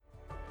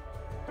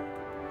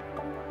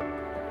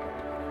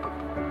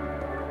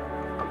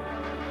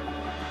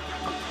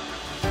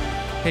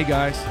Hey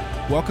guys,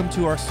 welcome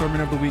to our Sermon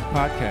of the Week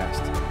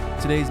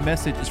podcast. Today's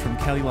message is from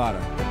Kelly Latta.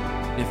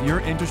 If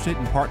you're interested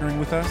in partnering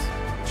with us,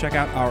 check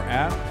out our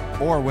app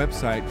or our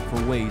website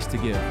for ways to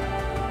give.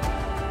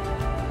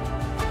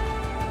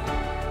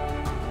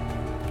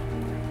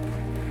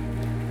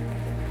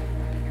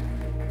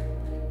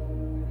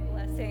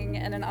 Blessing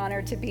and an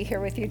honor to be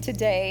here with you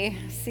today.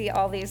 See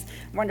all these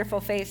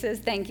wonderful faces.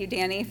 Thank you,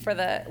 Danny, for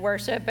the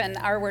worship and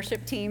our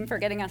worship team for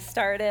getting us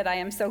started. I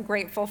am so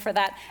grateful for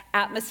that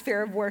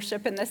atmosphere of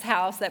worship in this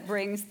house that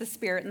brings the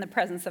Spirit and the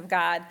presence of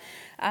God.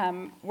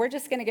 We're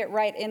just going to get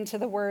right into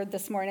the Word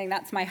this morning.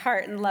 That's my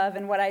heart and love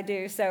and what I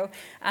do. So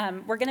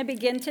we're going to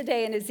begin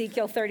today in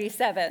Ezekiel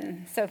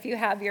 37. So if you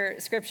have your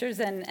scriptures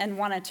and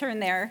want to turn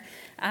there,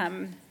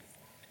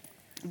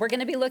 we're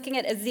going to be looking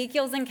at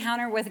Ezekiel's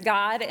encounter with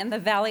God in the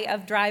Valley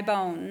of Dry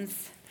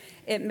Bones.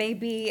 It may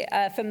be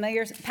a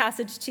familiar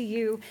passage to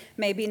you,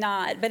 maybe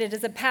not, but it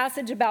is a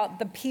passage about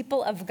the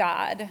people of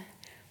God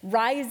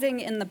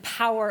rising in the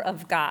power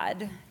of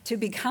God to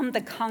become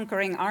the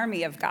conquering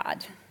army of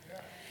God.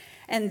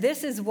 And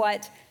this is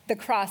what the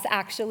cross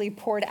actually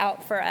poured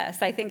out for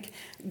us. I think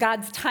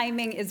God's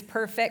timing is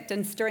perfect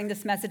and stirring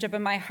this message up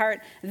in my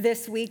heart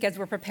this week as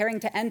we're preparing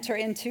to enter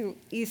into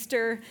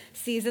Easter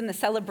season, the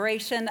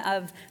celebration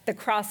of the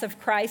cross of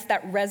Christ,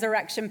 that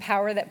resurrection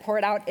power that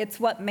poured out. It's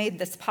what made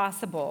this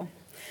possible.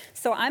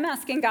 So I'm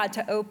asking God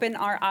to open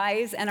our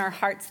eyes and our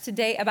hearts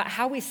today about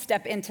how we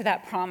step into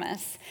that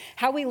promise,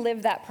 how we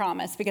live that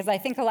promise, because I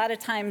think a lot of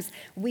times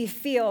we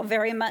feel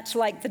very much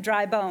like the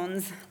dry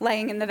bones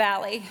laying in the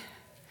valley.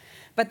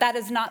 But that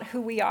is not who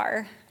we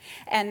are.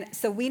 And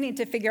so we need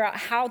to figure out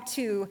how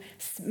to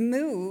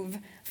move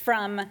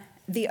from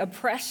the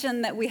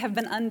oppression that we have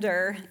been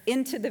under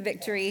into the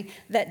victory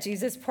that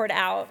Jesus poured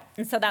out.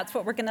 And so that's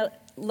what we're going to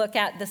look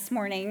at this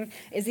morning.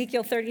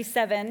 Ezekiel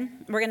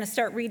 37, we're going to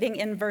start reading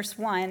in verse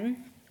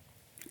 1.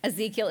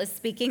 Ezekiel is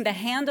speaking, "The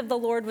hand of the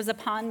Lord was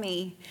upon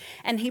me,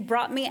 and he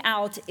brought me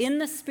out in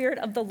the spirit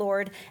of the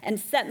Lord and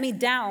set me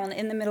down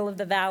in the middle of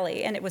the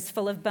valley, and it was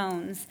full of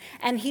bones.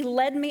 And he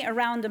led me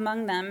around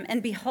among them,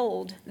 and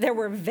behold, there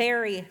were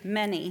very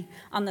many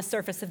on the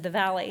surface of the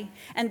valley,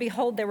 and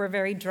behold, they were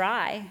very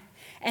dry.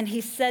 And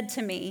he said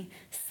to me,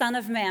 'Son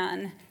of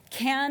man,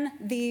 can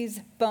these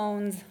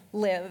bones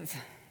live?'"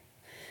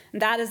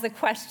 That is the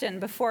question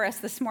before us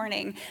this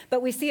morning.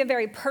 But we see a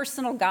very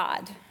personal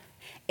God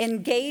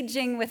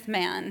engaging with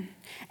man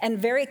and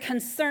very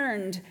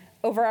concerned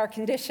over our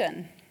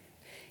condition.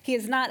 He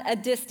is not a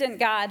distant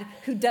God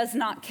who does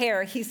not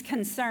care. He's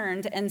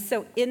concerned. And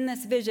so in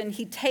this vision,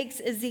 he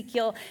takes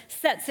Ezekiel,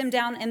 sets him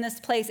down in this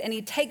place, and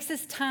he takes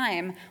his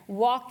time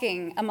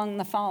walking among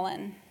the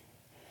fallen,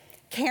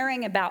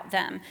 caring about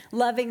them,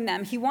 loving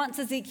them. He wants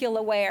Ezekiel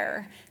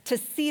aware to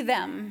see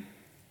them.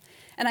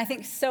 And I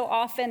think so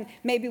often,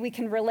 maybe we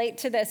can relate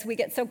to this. We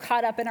get so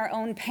caught up in our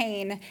own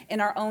pain,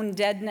 in our own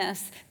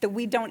deadness, that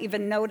we don't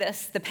even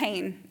notice the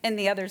pain in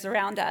the others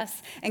around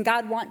us. And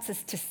God wants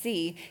us to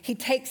see. He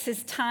takes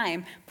his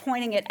time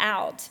pointing it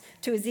out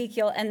to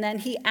Ezekiel, and then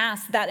he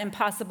asks that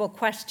impossible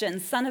question,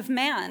 "Son of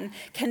man,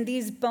 can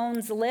these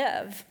bones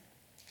live?"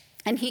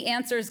 And he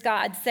answers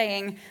God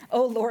saying,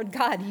 "Oh Lord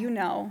God, you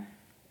know."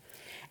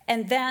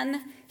 And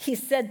then he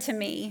said to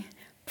me,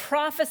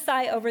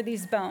 "Prophesy over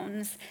these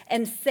bones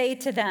and say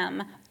to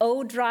them,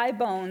 'O dry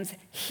bones,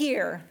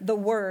 hear the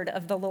word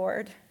of the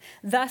Lord.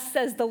 Thus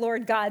says the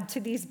Lord God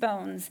to these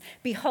bones,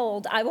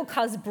 behold, I will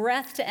cause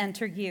breath to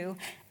enter you,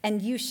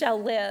 and you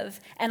shall live.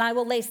 And I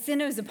will lay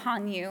sinews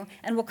upon you,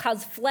 and will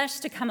cause flesh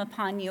to come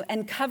upon you,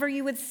 and cover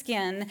you with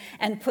skin,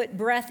 and put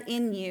breath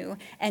in you,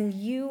 and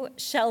you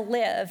shall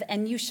live,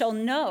 and you shall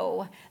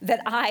know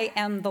that I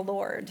am the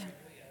Lord.'"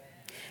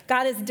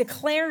 God is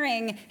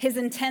declaring his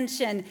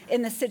intention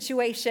in the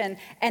situation,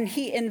 and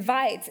he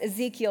invites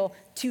Ezekiel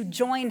to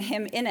join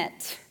him in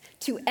it,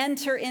 to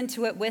enter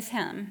into it with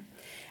him.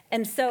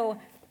 And so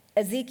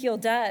Ezekiel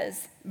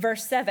does.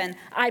 Verse 7,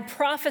 "I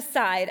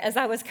prophesied as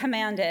I was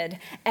commanded,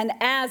 and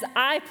as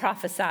I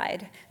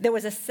prophesied, there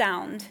was a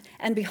sound,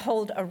 and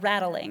behold, a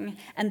rattling,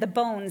 and the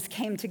bones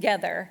came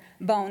together,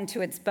 bone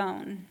to its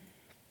bone."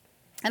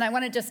 And I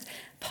want to just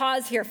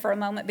pause here for a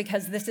moment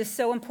because this is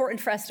so important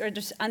for us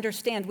to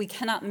understand. We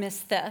cannot miss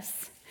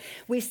this.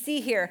 We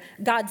see here,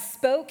 God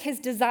spoke his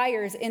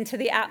desires into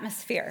the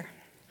atmosphere.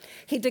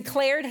 He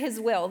declared his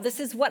will.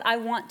 This is what I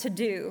want to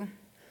do.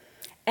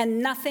 And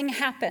nothing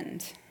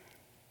happened.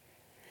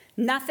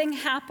 Nothing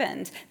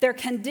happened. Their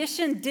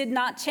condition did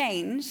not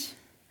change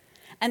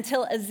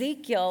until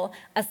Ezekiel,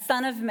 a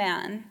son of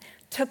man,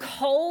 took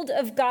hold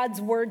of God's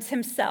words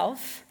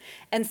himself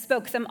and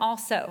spoke them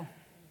also.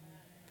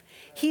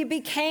 He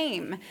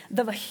became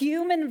the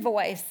human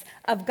voice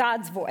of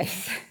God's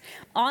voice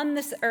on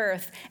this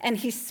earth, and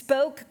he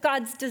spoke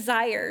God's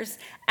desires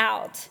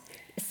out,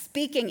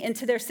 speaking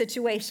into their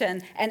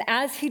situation. And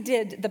as he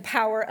did, the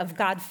power of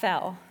God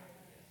fell.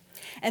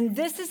 And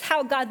this is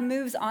how God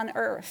moves on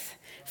earth,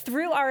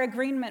 through our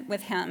agreement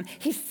with him.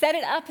 He set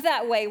it up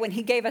that way when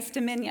he gave us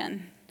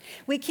dominion.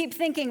 We keep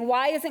thinking,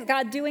 why isn't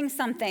God doing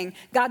something?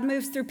 God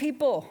moves through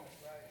people.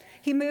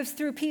 He moves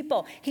through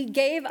people. He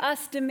gave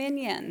us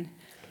dominion.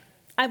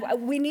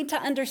 We need to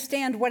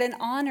understand what an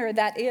honor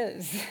that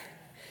is.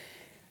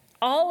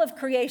 All of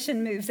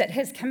creation moves at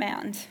his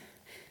command.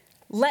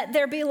 Let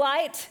there be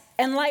light,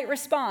 and light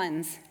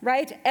responds,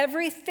 right?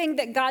 Everything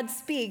that God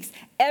speaks,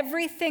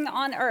 everything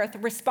on earth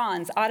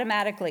responds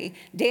automatically.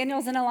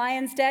 Daniel's in a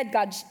lion's den.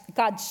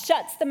 God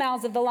shuts the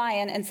mouths of the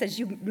lion and says,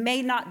 you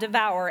may not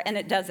devour, and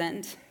it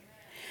doesn't.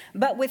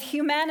 But with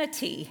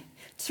humanity,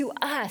 to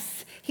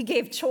us, he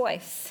gave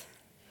choice.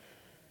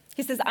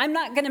 He says, I'm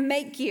not going to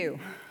make you.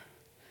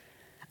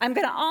 I'm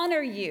going to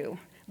honor you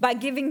by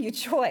giving you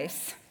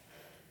choice.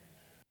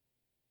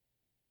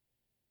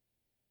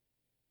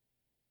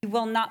 He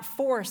will not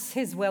force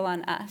his will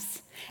on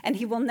us, and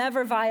he will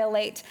never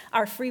violate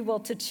our free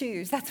will to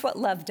choose. That's what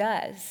love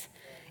does.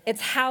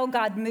 It's how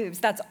God moves.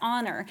 That's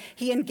honor.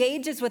 He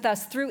engages with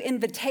us through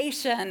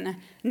invitation,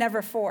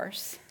 never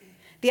force.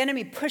 The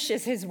enemy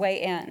pushes his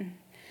way in.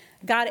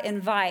 God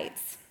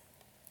invites.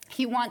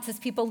 He wants his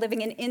people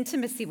living in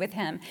intimacy with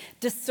him,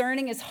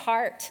 discerning his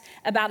heart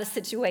about a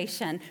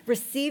situation,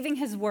 receiving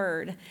his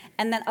word,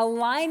 and then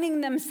aligning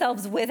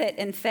themselves with it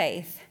in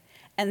faith.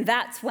 And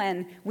that's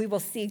when we will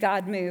see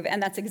God move.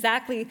 And that's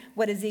exactly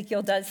what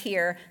Ezekiel does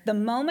here. The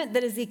moment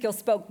that Ezekiel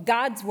spoke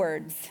God's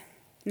words,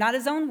 not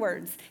his own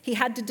words, he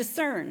had to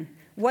discern.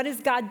 What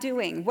is God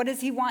doing? What does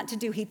he want to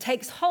do? He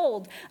takes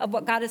hold of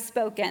what God has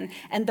spoken.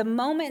 And the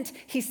moment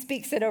he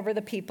speaks it over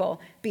the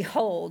people,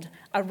 behold,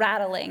 a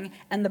rattling,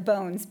 and the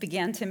bones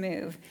began to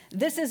move.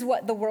 This is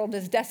what the world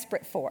is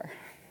desperate for.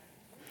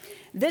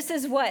 This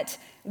is what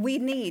we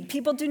need.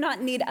 People do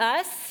not need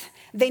us.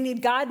 They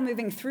need God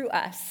moving through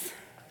us.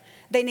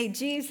 They need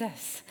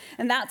Jesus.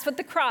 And that's what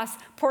the cross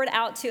poured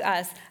out to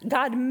us.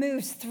 God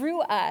moves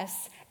through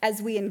us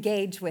as we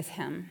engage with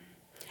him,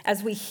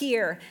 as we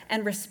hear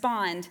and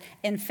respond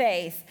in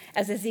faith,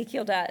 as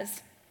Ezekiel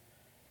does.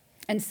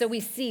 And so we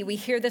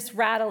hear this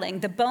rattling.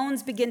 The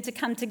bones begin to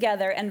come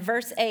together. And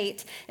verse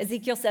 8,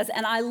 Ezekiel says,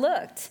 and I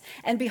looked,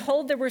 and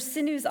behold, there were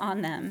sinews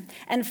on them,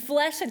 and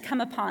flesh had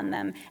come upon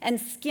them, and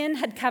skin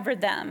had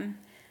covered them,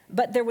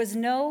 but there was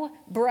no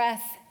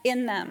breath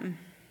in them.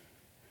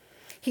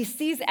 He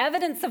sees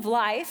evidence of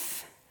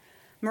life,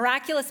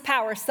 miraculous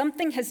power.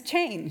 Something has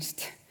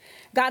changed.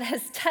 God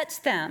has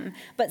touched them,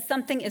 but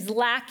something is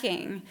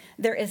lacking.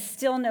 There is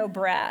still no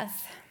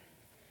breath.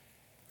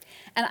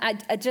 And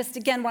I just,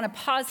 again, want to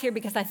pause here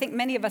because I think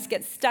many of us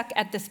get stuck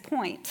at this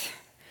point.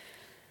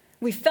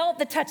 We felt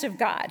the touch of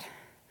God.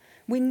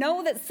 We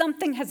know that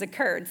something has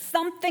occurred.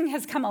 Something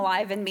has come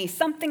alive in me.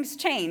 Something's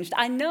changed.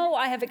 I know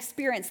I have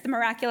experienced the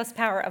miraculous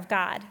power of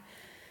God.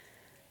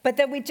 But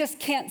that we just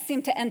can't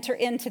seem to enter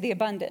into the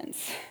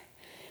abundance.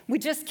 We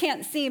just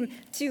can't seem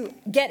to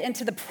get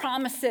into the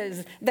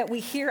promises that we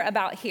hear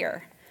about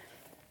here.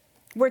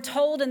 We're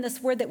told in this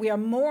word that we are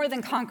more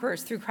than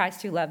conquerors through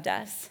Christ who loved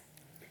us.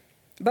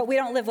 But we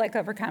don't live like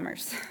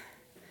overcomers.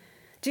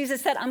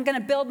 Jesus said, I'm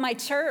going to build my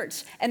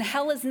church, and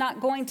hell is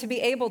not going to be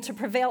able to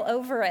prevail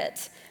over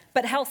it.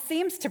 But hell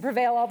seems to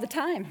prevail all the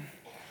time.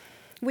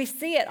 We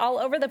see it all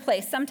over the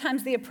place.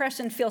 Sometimes the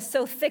oppression feels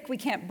so thick we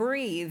can't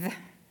breathe.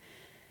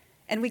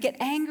 And we get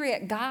angry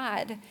at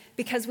God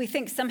because we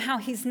think somehow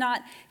he's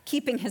not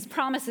keeping his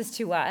promises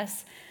to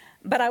us.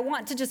 But I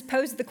want to just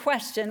pose the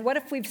question, what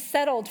if we've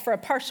settled for a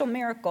partial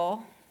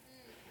miracle?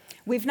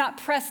 We've not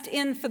pressed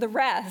in for the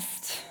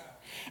rest.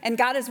 And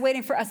God is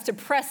waiting for us to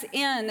press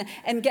in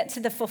and get to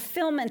the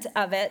fulfillment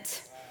of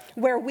it,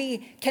 where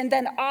we can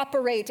then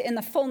operate in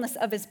the fullness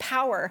of his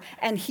power,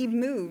 and he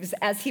moves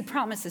as he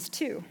promises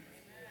to.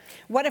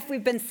 What if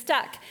we've been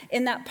stuck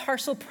in that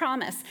partial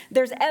promise?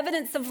 There's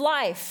evidence of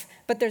life,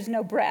 but there's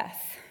no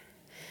breath.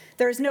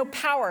 There's no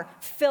power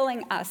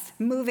filling us,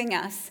 moving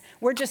us.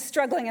 We're just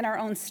struggling in our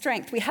own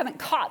strength. We haven't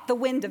caught the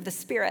wind of the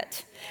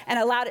Spirit and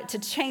allowed it to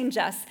change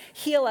us,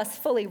 heal us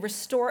fully,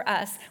 restore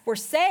us. We're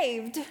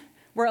saved.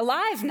 We're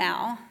alive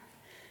now,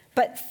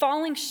 but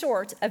falling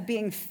short of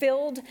being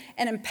filled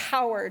and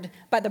empowered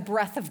by the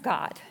breath of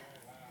God.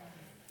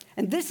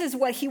 And this is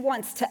what he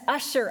wants to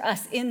usher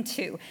us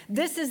into.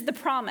 This is the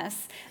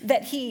promise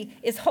that he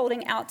is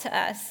holding out to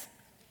us.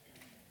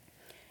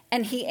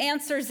 And he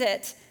answers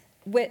it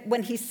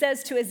when he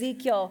says to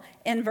Ezekiel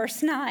in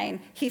verse 9,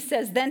 he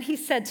says, then he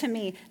said to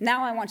me,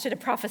 now I want you to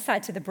prophesy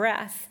to the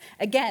breath.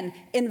 Again,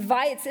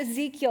 invites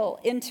Ezekiel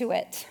into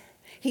it.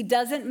 He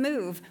doesn't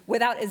move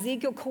without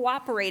Ezekiel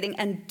cooperating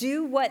and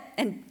doing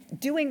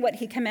what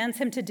he commands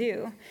him to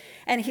do.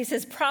 And he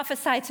says,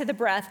 prophesy to the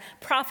breath,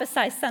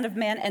 prophesy, Son of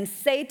Man, and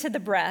say to the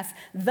breath,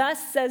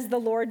 thus says the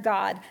Lord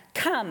God,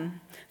 come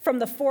from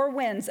the four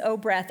winds, O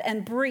breath,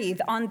 and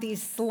breathe on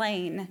these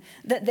slain,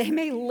 that they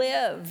may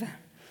live.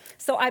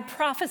 So I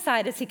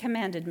prophesied as he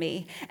commanded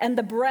me, and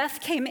the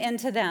breath came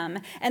into them,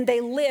 and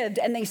they lived,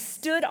 and they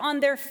stood on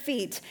their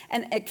feet,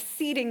 an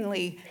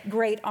exceedingly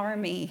great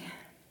army.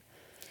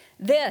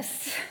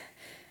 This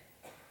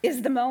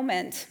is the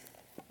moment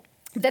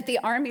that the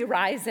army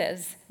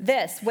rises.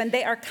 This, when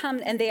they are come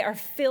and they are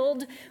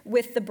filled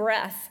with the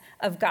breath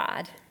of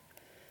God.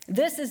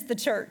 This is the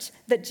church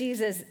that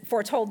Jesus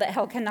foretold that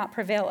hell cannot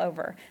prevail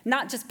over.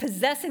 Not just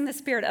possessing the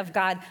Spirit of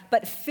God,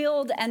 but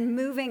filled and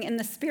moving in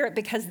the Spirit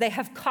because they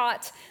have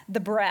caught the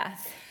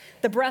breath.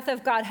 The breath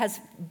of God has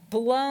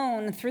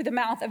blown through the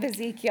mouth of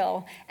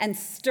Ezekiel and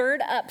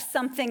stirred up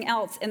something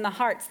else in the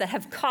hearts that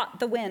have caught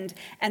the wind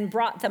and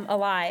brought them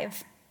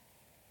alive.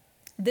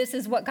 This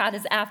is what God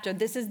is after.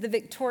 This is the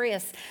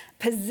victorious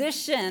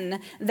position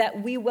that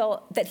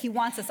he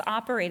wants us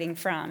operating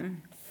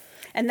from.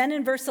 And then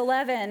in verse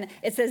 11,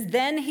 it says,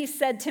 then he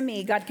said to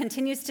me, God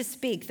continues to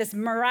speak, this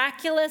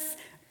miraculous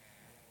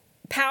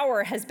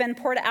power has been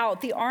poured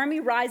out. The army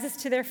rises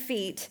to their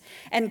feet,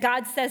 and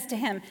God says to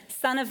him,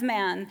 Son of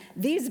man,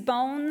 these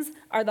bones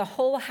are the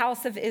whole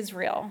house of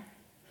Israel.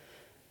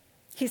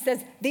 He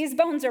says, these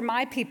bones are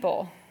my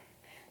people.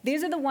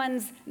 These are the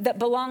ones that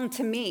belong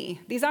to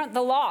me. These aren't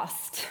the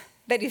lost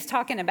that he's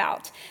talking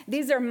about.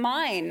 These are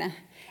mine,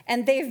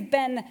 and they've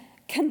been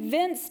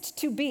convinced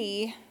to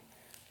be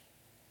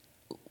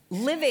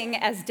living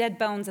as dead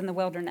bones in the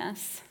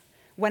wilderness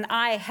when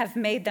I have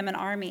made them an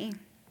army.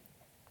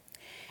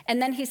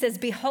 And then he says,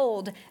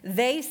 behold,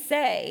 they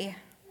say,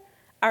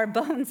 our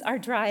bones are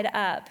dried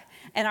up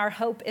and our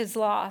hope is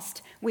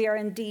lost. We are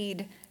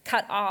indeed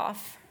cut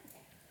off.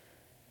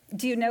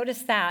 Do you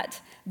notice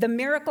that? The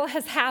miracle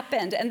has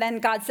happened, and then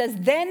God says,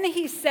 then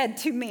he said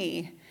to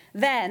me,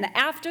 then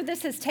after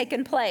this has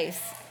taken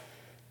place,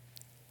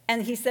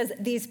 and he says,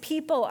 these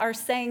people are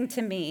saying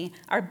to me,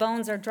 our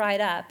bones are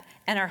dried up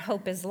and our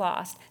hope is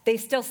lost. They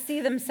still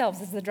see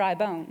themselves as the dry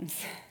bones.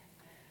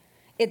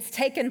 It's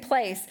taken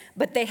place,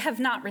 but they have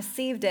not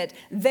received it.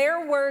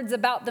 Their words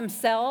about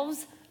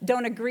themselves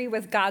don't agree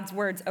with God's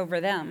words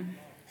over them.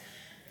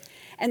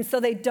 And so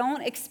they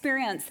don't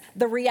experience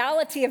the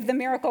reality of the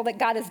miracle that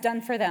God has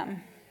done for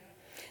them.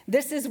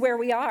 This is where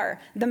we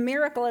are. The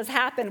miracle has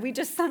happened. We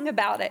just sung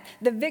about it.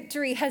 The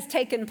victory has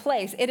taken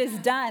place. It is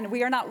done.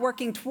 We are not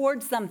working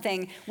towards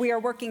something. We are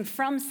working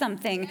from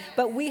something.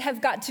 But we have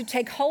got to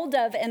take hold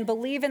of and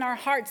believe in our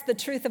hearts the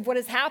truth of what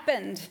has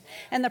happened.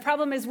 And the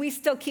problem is we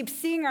still keep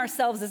seeing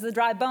ourselves as the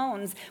dry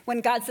bones when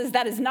God says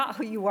that is not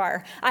who you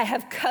are. I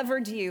have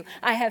covered you.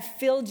 I have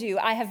filled you.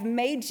 I have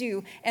made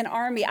you an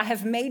army. I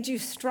have made you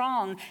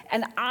strong.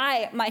 And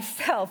I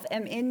myself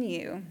am in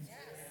you.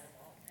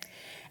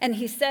 And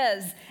he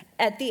says,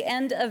 at the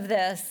end of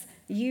this,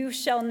 you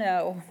shall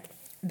know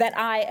that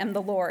I am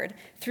the Lord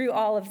through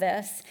all of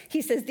this.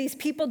 He says, these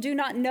people do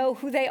not know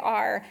who they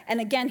are. And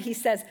again, he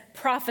says,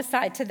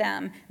 prophesy to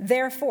them.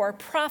 Therefore,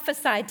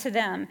 prophesy to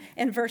them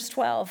in verse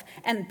 12.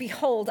 And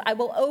behold, I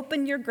will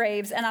open your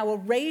graves and I will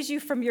raise you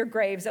from your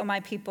graves, O my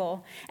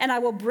people, and I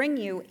will bring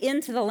you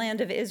into the land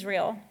of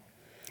Israel.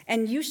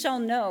 And you shall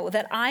know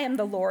that I am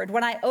the Lord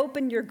when I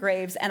open your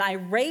graves and I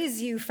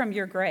raise you from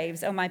your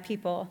graves, O my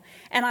people.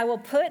 And I will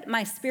put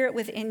my spirit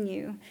within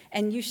you,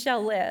 and you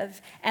shall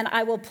live. And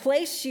I will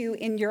place you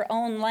in your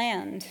own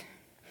land.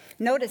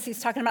 Notice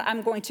he's talking about,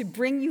 I'm going to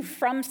bring you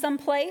from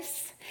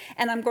someplace,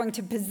 and I'm going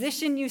to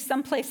position you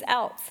someplace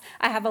else.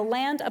 I have a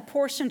land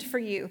apportioned for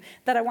you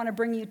that I want to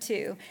bring you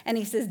to. And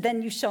he says,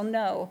 then you shall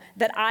know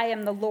that I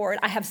am the Lord.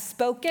 I have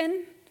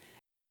spoken.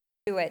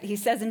 It. He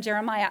says in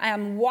Jeremiah, I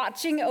am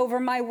watching over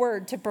my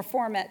word to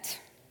perform it.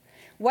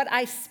 What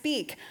I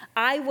speak,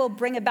 I will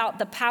bring about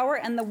the power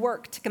and the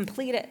work to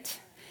complete it.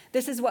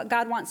 This is what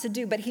God wants to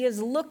do, but he is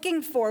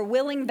looking for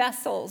willing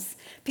vessels,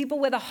 people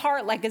with a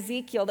heart like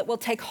Ezekiel that will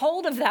take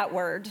hold of that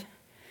word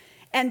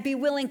and be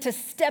willing to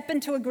step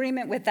into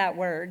agreement with that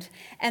word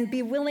and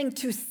be willing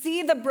to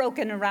see the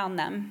broken around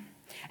them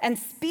and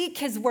speak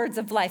his words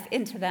of life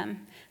into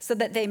them, so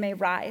that they may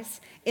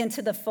rise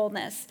into the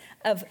fullness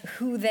of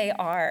who they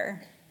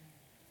are.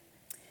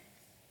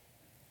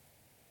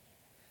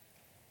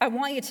 I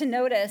want you to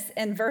notice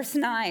in verse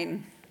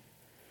 9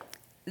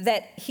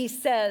 that he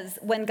says,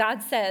 when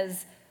God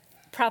says,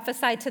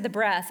 prophesy to the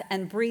breath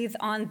and breathe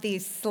on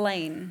these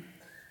slain,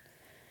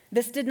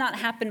 this did not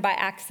happen by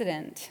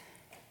accident.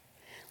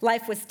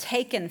 Life was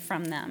taken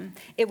from them.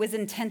 It was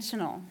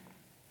intentional.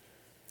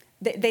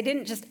 They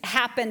didn't just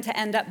happen to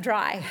end up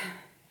dry.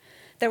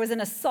 There was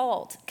an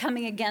assault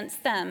coming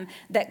against them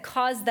that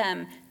caused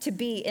them to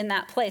be in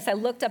that place. I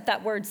looked up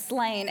that word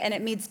slain, and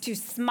it means to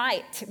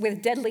smite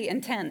with deadly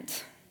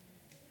intent.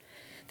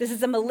 This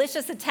is a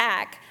malicious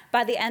attack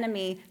by the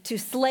enemy to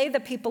slay the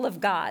people of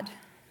God,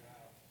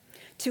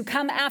 to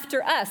come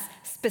after us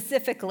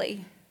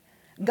specifically,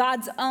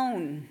 God's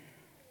own.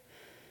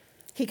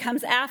 He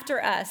comes after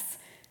us.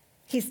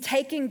 He's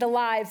taking the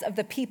lives of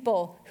the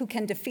people who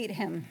can defeat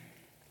him.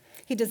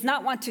 He does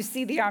not want to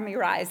see the army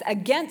rise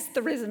against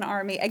the risen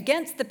army,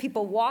 against the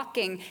people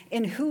walking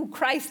in who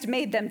Christ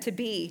made them to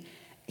be.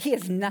 He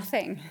is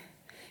nothing.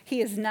 He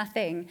is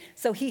nothing.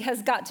 So he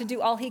has got to do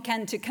all he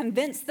can to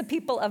convince the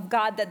people of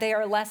God that they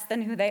are less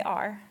than who they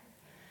are,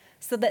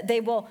 so that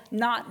they will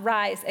not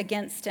rise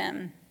against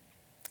him.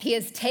 He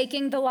is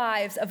taking the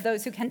lives of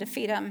those who can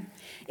defeat him.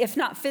 If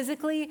not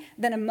physically,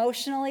 then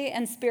emotionally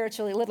and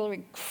spiritually,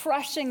 literally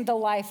crushing the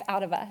life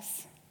out of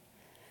us.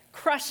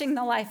 Crushing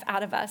the life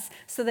out of us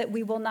so that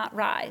we will not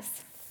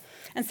rise.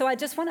 And so I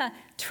just want to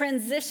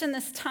transition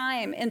this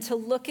time into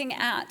looking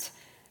at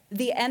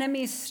the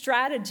enemy's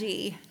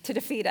strategy to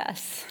defeat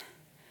us,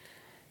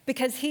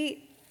 because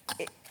he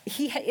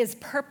is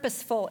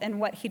purposeful in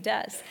what he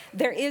does.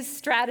 There is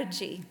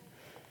strategy.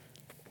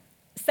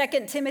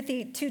 2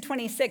 Timothy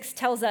 2:26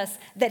 tells us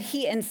that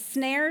he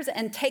ensnares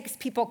and takes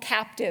people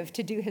captive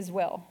to do his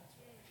will.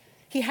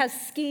 He has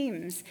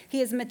schemes.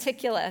 He is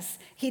meticulous.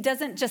 He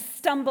doesn't just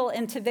stumble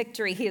into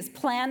victory. He is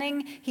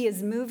planning. He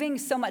is moving.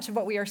 So much of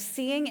what we are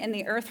seeing in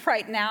the earth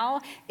right now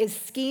is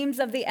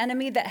schemes of the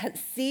enemy that has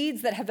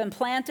seeds that have been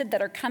planted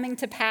that are coming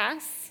to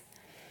pass.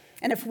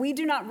 And if we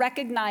do not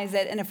recognize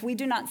it and if we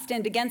do not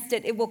stand against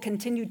it, it will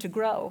continue to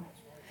grow.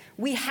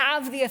 We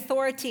have the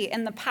authority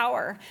and the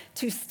power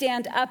to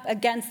stand up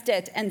against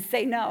it and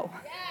say no.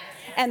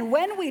 And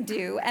when we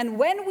do, and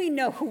when we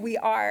know who we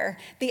are,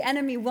 the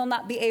enemy will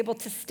not be able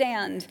to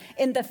stand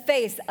in the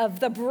face of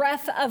the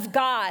breath of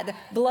God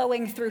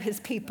blowing through his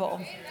people.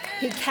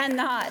 He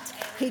cannot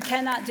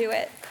do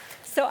it.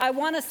 So I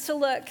want us to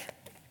look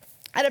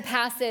at a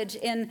passage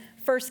in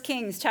 1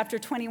 Kings chapter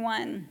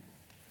 21.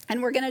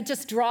 And we're going to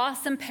just draw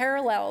some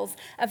parallels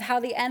of how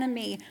the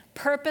enemy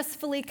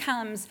purposefully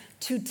comes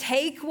to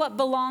take what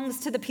belongs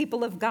to the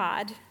people of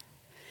God.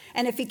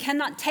 And if he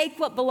cannot take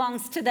what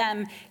belongs to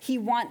them, he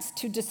wants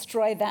to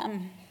destroy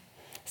them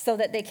so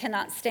that they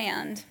cannot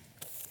stand.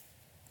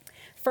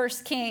 1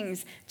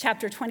 Kings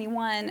chapter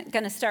 21,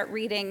 going to start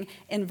reading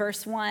in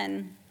verse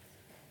 1.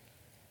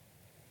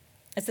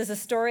 This is a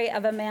story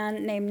of a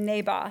man named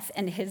Naboth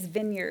and his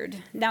vineyard.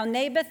 Now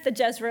Naboth the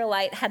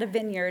Jezreelite had a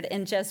vineyard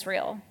in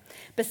Jezreel,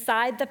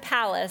 beside the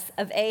palace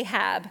of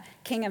Ahab,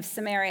 king of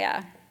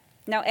Samaria.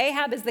 Now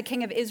Ahab is the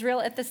king of Israel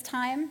at this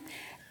time,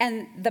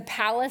 and the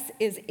palace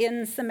is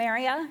in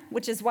Samaria,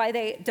 which is why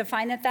they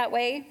define it that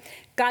way.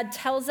 God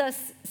tells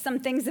us some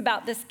things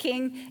about this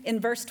king in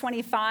verse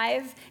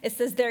 25. It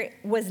says, there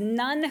was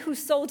none who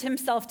sold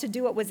himself to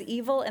do what was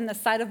evil in the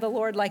sight of the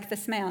Lord like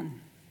this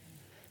man.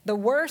 The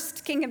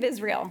worst king of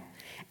Israel.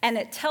 And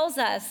it tells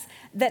us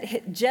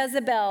that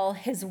Jezebel,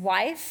 his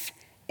wife,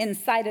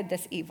 incited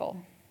this evil.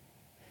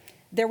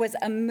 There was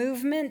a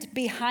movement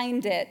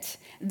behind it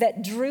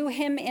that drew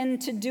him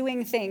into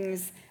doing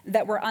things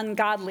that were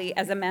ungodly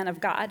as a man of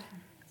God.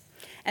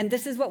 And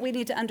this is what we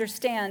need to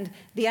understand.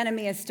 The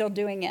enemy is still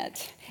doing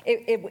it.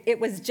 It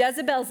was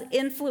Jezebel's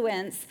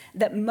influence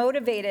that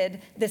motivated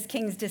this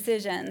king's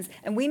decisions.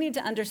 And we need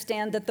to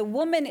understand that the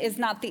woman is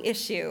not the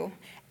issue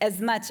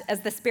as much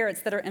as the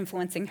spirits that are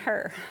influencing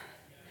her.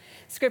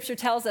 Scripture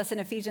tells us in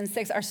Ephesians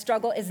 6, our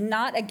struggle is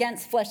not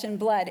against flesh and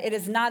blood. It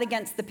is not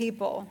against the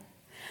people.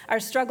 Our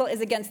struggle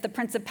is against the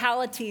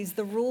principalities,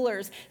 the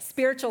rulers,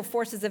 spiritual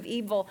forces of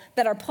evil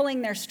that are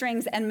pulling their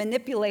strings and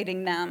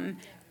manipulating them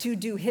to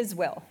do his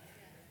will.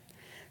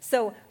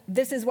 So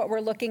this is what we're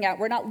looking at.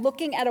 We're not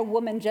looking at a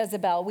woman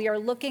Jezebel. We are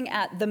looking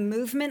at the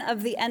movement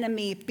of the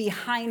enemy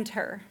behind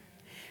her.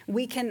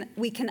 We can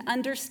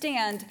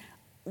understand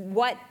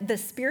what the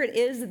spirit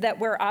is that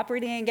we're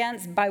operating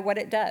against by what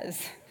it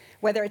does.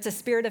 Whether it's a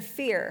spirit of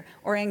fear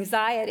or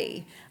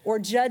anxiety or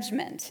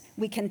judgment,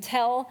 we can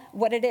tell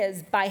what it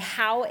is by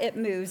how it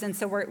moves. And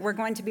so we're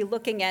going to be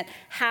looking at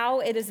how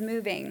it is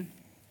moving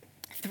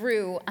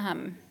through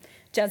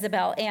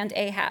Jezebel and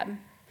Ahab.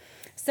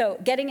 So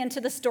getting into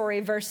the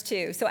story, verse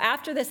 2. So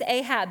after this,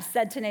 Ahab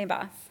said to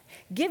Naboth,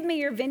 "Give me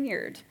your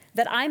vineyard,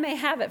 that I may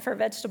have it for a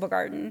vegetable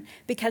garden,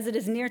 because it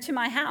is near to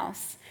my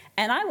house,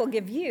 and I will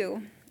give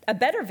you a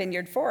better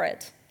vineyard for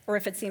it. Or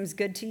if it seems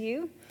good to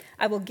you,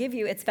 I will give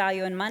you its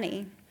value in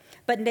money."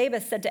 But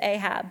Naboth said to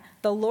Ahab,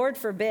 "The Lord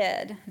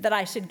forbid that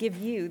I should give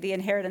you the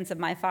inheritance of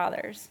my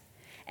fathers."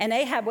 And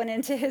Ahab went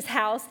into his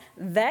house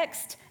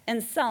vexed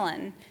and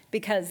sullen,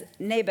 because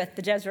Naboth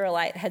the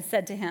Jezreelite had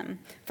said to him,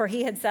 for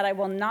he had said, "I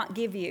will not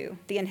give you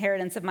the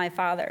inheritance of my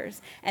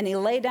fathers." And he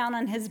lay down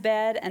on his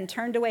bed and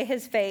turned away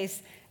his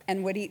face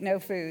and would eat no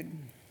food.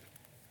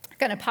 I'm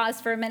going to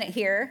pause for a minute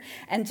here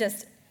and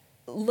just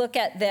look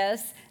at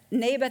this.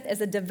 Naboth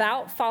is a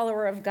devout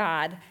follower of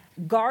God,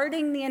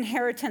 guarding the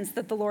inheritance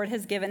that the Lord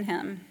has given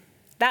him.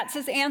 That's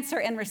his answer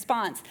in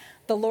response.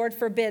 "The Lord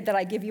forbid that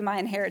I give you my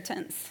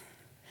inheritance.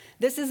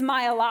 This is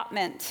my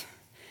allotment.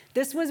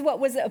 This was what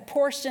was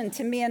apportioned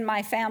to me and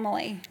my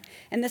family.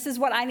 And this is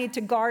what I need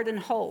to guard and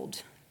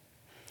hold."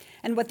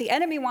 And what the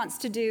enemy wants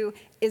to do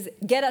is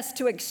get us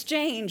to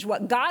exchange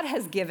what God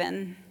has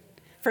given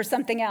for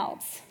something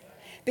else.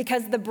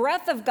 Because the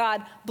breath of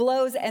God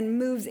blows and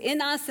moves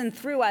in us and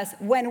through us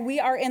when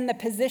we are in the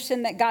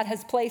position that God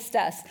has placed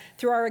us.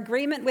 Through our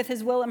agreement with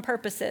his will and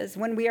purposes,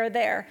 when we are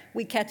there,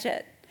 we catch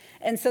it.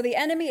 And so the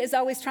enemy is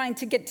always trying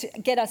to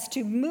get us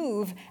to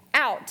move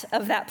out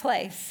of that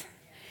place.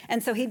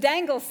 And so he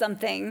dangles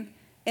something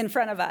in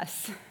front of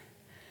us.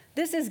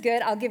 "This is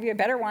good. I'll give you a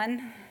better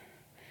one.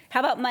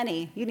 How about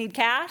money? You need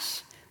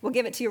cash? We'll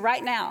give it to you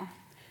right now."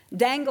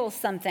 Dangles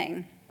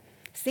something.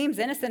 Seems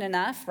innocent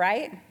enough,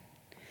 right?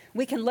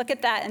 We can look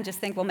at that and just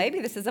think, well,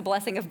 maybe this is a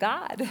blessing of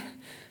God.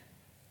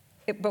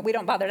 But we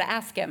don't bother to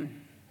ask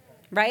him,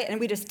 right? And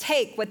we just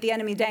take what the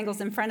enemy dangles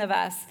in front of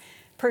us,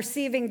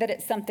 perceiving that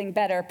it's something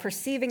better,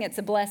 perceiving it's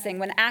a blessing,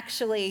 when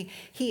actually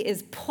he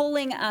is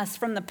pulling us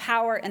from the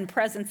power and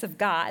presence of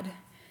God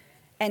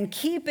and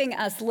keeping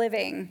us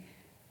living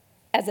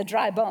as a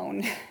dry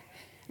bone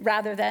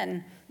rather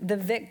than the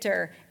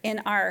victor in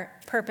our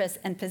purpose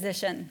and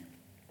position.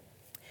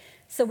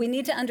 So we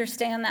need to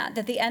understand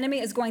that the enemy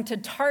is going to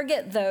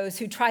target those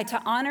who try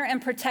to honor and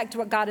protect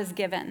what God has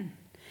given.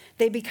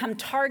 They become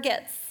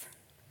targets.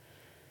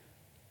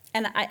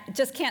 And I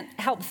just can't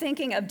help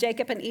thinking of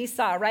Jacob and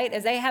Esau, right?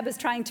 As Ahab is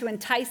trying to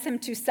entice him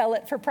to sell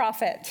it for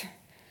profit.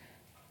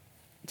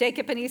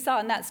 Jacob and Esau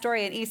in that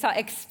story, and Esau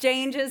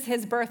exchanges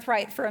his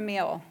birthright for a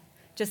meal.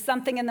 Just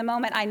something in the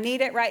moment, I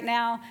need it right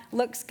now,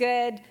 looks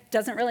good,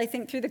 doesn't really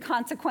think through the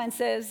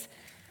consequences,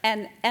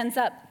 and ends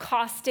up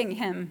costing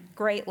him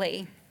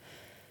greatly.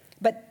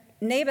 But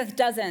Naboth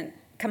doesn't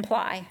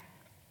comply.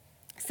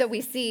 So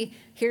we see,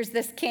 here's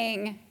this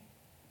king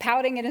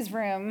pouting in his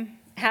room,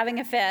 having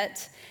a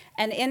fit,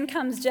 and in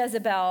comes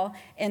Jezebel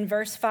in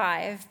verse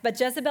 5. But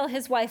Jezebel,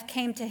 his wife,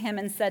 came to him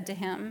and said to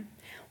him,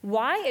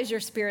 "Why is your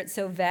spirit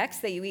so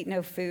vexed that you eat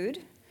no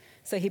food?"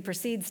 So he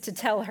proceeds to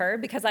tell her,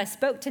 "Because I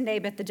spoke to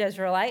Naboth the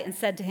Jezreelite and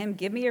said to him,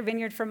 'Give me your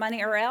vineyard for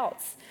money or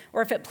else.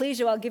 Or if it please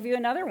you, I'll give you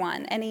another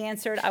one.' And he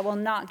answered, 'I will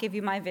not give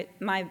you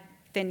my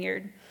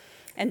vineyard.'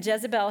 And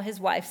Jezebel, his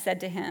wife, said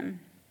to him,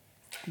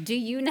 'Do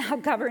you now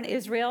govern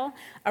Israel?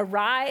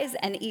 Arise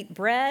and eat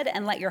bread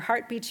and let your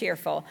heart be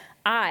cheerful.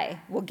 I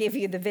will give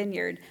you the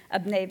vineyard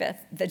of Naboth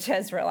the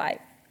Jezreelite.'"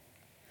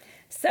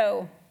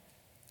 So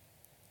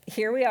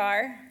here we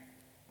are.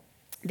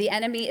 The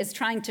enemy is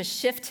trying to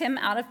shift him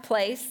out of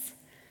place.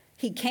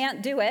 He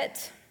can't do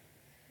it.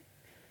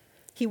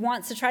 He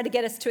wants to try to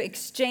get us to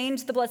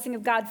exchange the blessing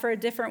of God for a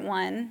different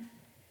one.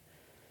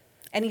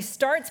 And he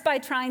starts by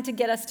trying to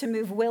get us to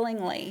move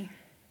willingly.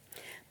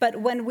 But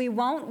when we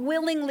won't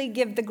willingly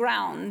give the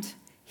ground,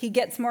 he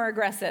gets more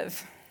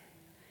aggressive.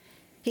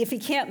 If he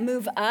can't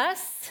move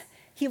us,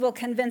 he will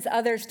convince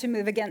others to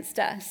move against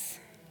us.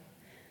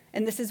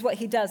 And this is what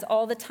he does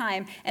all the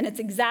time. And it's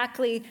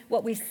exactly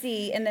what we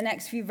see in the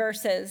next few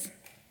verses.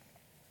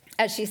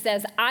 As she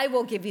says, "I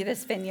will give you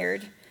this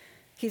vineyard."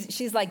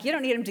 She's like, "You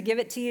don't need him to give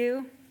it to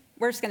you.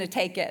 We're just going to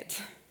take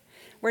it.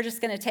 We're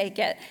just going to take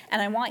it."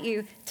 And I want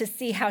you to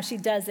see how she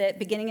does it,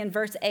 beginning in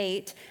verse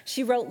 8.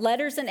 She wrote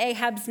letters in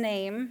Ahab's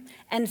name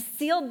and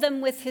sealed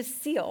them with his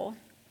seal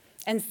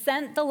and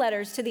sent the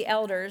letters to the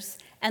elders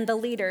and the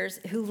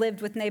leaders who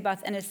lived with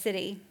Naboth in his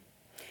city.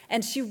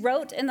 And she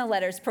wrote in the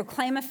letters,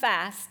 "Proclaim a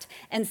fast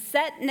and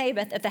set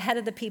Naboth at the head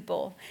of the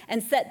people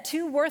and set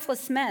 2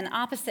 worthless men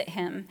opposite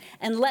him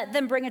and let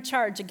them bring a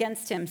charge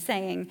against him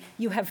saying,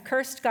 'You have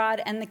cursed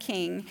God and the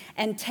king,'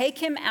 and take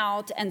him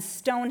out and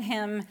stone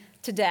him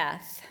to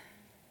death."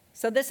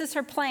 So this is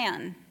her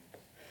plan.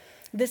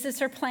 This is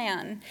her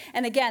plan.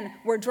 And again,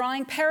 we're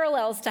drawing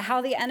parallels to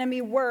how the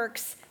enemy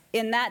works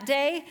in that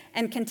day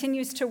and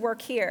continues to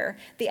work here.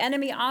 The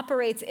enemy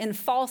operates in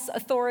false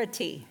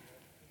authority.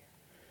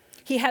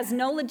 He has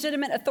no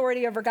legitimate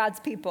authority over God's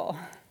people.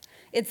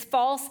 It's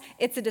false.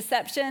 It's a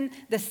deception.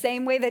 The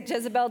same way that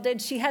Jezebel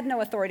did, she had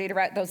no authority to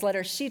write those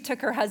letters. She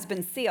took her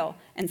husband's seal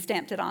and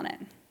stamped it on it.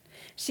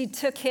 She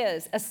took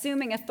his,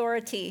 assuming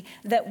authority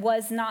that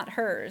was not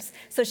hers.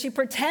 So she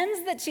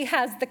pretends that she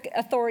has the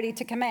authority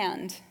to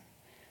command,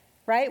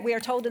 right? We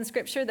are told in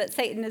Scripture that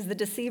Satan is the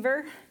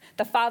deceiver,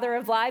 the father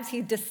of lies.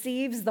 He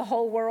deceives the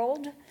whole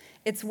world.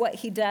 It's what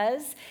he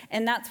does,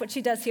 and that's what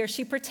she does here.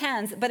 She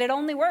pretends, but it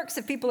only works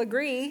if people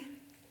agree,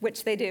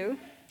 which they do.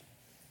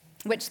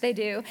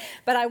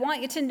 But I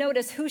want you to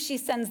notice who she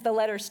sends the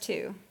letters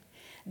to: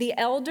 the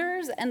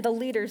elders and the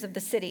leaders of the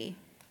city.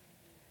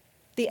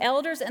 The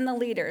elders and the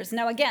leaders.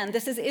 Now again,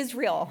 this is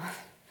Israel.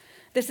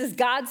 This is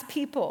God's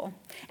people.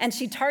 And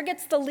she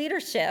targets the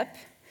leadership,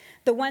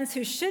 the ones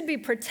who should be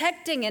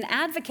protecting and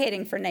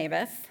advocating for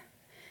Naboth.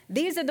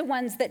 These are the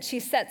ones that she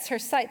sets her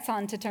sights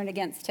on to turn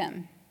against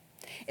him.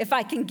 If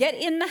I can get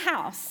in the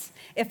house,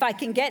 if I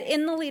can get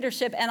in the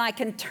leadership and I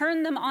can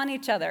turn them on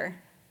each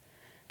other,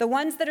 the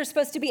ones that are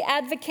supposed to be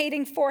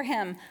advocating for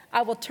him,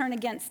 I will turn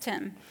against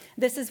him.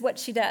 This is what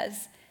she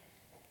does.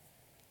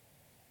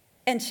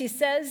 And she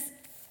says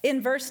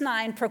in verse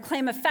 9,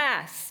 "Proclaim a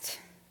fast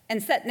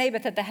and set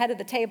Naboth at the head of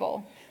the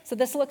table." So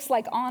this looks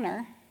like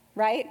honor,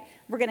 right?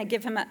 We're going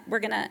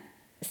to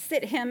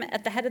sit him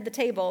at the head of the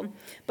table.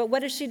 But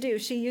what does she do?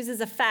 She uses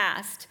a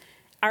fast.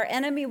 Our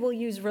enemy will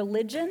use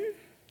religion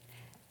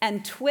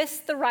and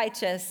twist the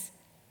righteous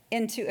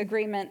into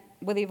agreement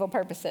with evil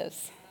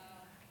purposes.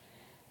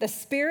 The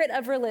spirit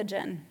of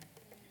religion.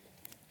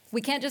 We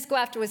can't just go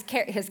after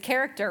his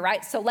character,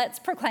 right? So let's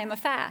proclaim a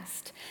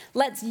fast.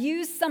 Let's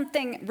use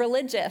something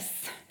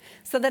religious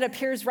so that it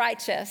appears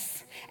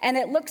righteous. And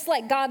it looks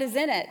like God is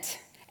in it,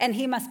 and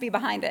he must be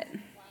behind it.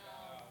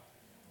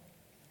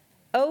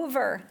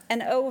 Over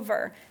and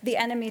over, the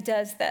enemy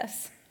does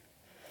this.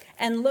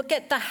 And look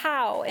at the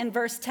how in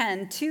verse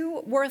 10.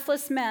 2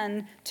 worthless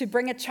men to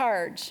bring a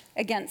charge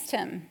against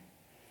him.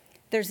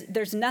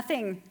 There's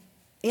nothing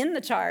in the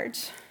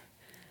charge.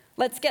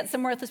 Let's get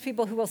some worthless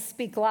people who will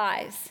speak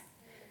lies.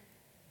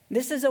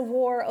 This is a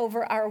war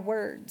over our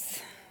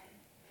words.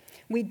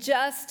 We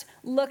just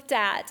looked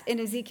at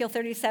in Ezekiel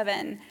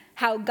 37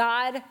 how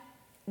God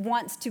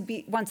wants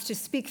to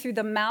speak through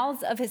the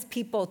mouths of his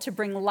people to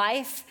bring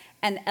life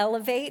and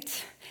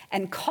elevate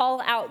and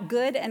call out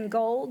good and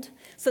gold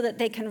so that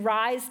they can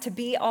rise to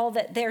be all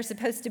that they're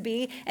supposed to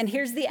be. And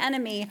here's the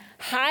enemy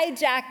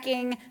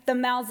hijacking the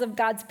mouths of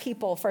God's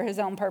people for his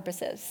own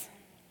purposes.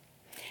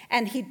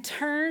 And he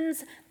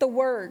turns the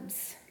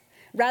words.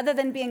 Rather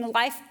than being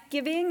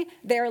life-giving,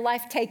 they're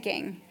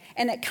life-taking.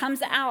 And it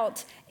comes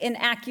out in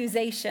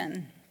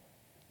accusation.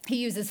 He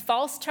uses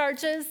false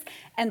charges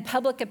and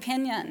public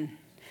opinion.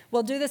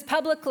 We'll do this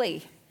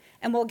publicly,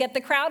 and we'll get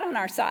the crowd on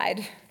our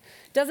side.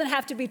 Doesn't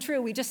have to be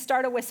true. We just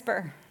start a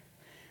whisper.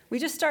 We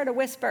just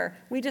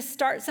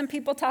start some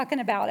people talking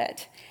about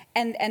it.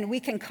 And we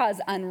can cause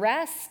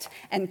unrest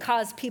and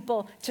cause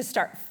people to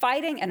start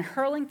fighting and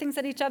hurling things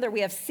at each other.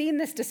 We have seen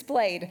this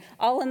displayed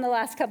all in the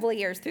last couple of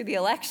years through the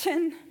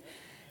election.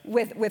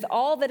 With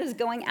all that is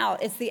going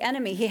out, it's the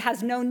enemy. He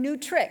has no new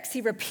tricks. He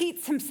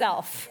repeats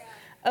himself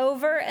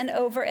over and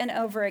over and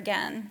over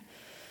again.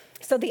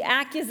 So the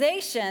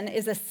accusation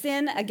is a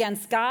sin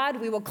against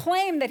God. We will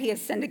claim that he has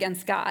sinned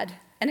against God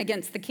and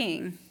against the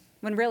king,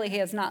 when really he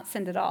has not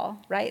sinned at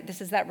all, right?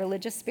 This is that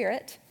religious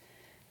spirit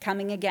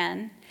coming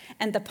again.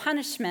 And the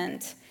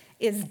punishment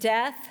is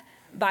death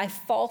by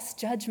false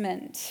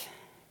judgment.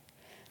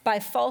 By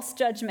false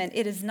judgment.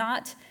 It is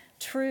not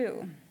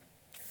true.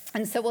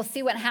 And so we'll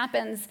see what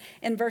happens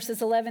in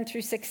verses 11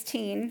 through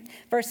 16.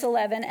 Verse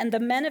 11, and the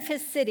men of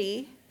his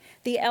city,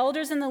 the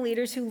elders and the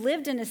leaders who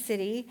lived in his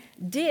city,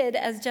 did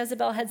as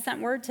Jezebel had sent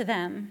word to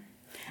them,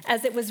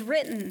 as it was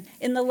written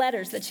in the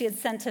letters that she had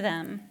sent to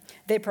them.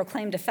 They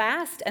proclaimed a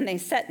fast, and they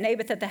set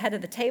Naboth at the head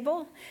of the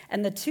table,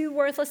 and the two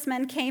worthless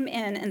men came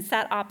in and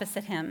sat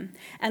opposite him.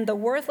 And the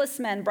worthless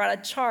men brought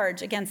a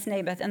charge against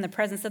Naboth in the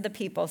presence of the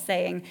people,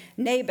 saying,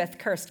 Naboth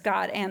cursed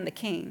God and the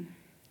king.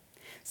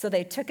 So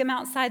they took him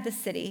outside the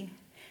city,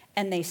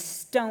 and they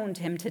stoned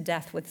him to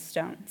death with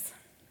stones.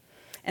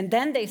 And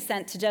then they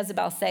sent to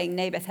Jezebel, saying,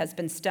 Naboth has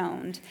been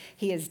stoned.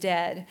 He is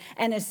dead.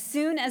 And as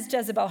soon as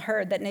Jezebel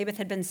heard that Naboth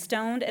had been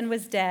stoned and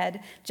was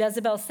dead,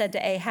 Jezebel said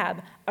to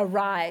Ahab,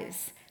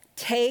 arise,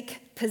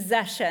 take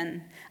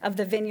possession of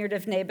the vineyard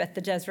of Naboth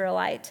the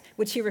Jezreelite,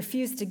 which he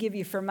refused to give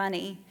you for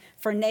money,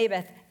 for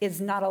Naboth is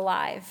not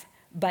alive,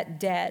 but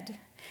dead.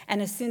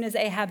 And as soon as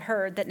Ahab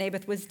heard that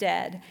Naboth was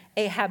dead,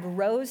 Ahab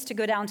rose to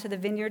go down to the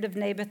vineyard of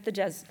Naboth the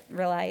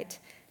Jezreelite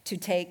to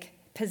take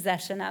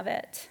possession of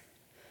it.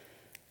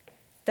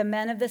 The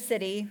men of the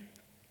city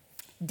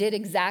did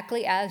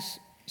exactly as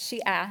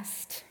she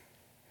asked,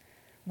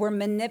 were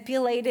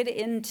manipulated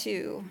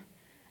into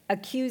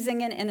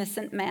accusing an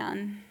innocent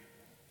man.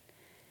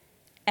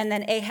 And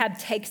then Ahab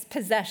takes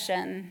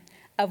possession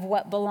of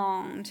what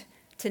belonged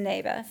to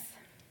Naboth.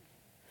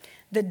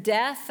 The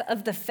death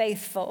of the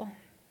faithful,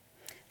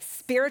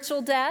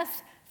 spiritual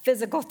death,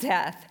 physical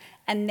death,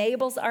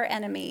 enables our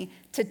enemy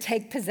to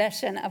take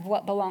possession of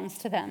what belongs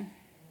to them.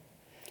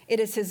 It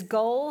is his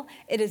goal.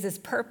 It is his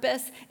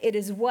purpose. It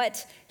is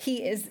what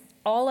he is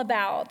all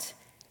about.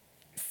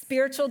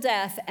 Spiritual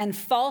death and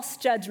false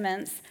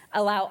judgments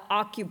allow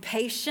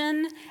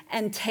occupation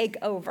and take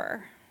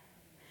over.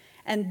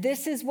 And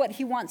this is what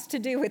he wants to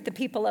do with the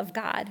people of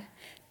God.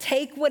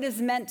 Take what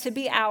is meant to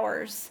be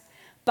ours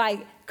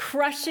by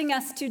crushing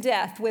us to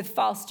death with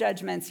false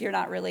judgments. You're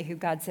not really who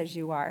God says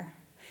you are.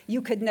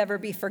 You could never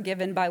be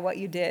forgiven by what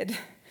you did.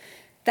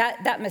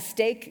 That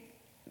mistake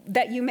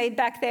that you made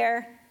back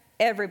there,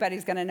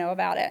 everybody's going to know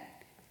about it.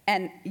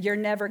 And you're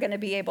never going to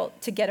be able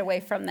to get away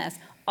from this.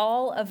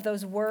 All of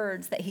those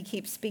words that he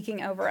keeps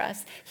speaking over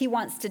us, he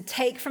wants to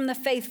take from the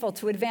faithful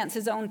to advance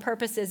his own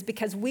purposes,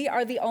 because we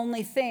are the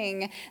only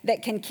thing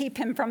that can keep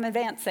him from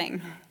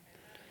advancing.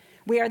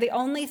 We are the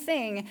only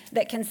thing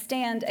that can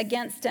stand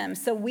against him.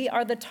 So we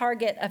are the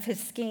target of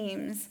his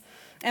schemes.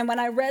 And when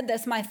I read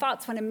this, my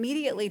thoughts went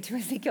immediately to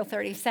Ezekiel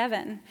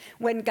 37,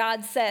 when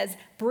God says,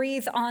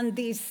 breathe on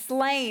these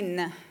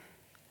slain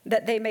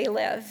that they may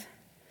live.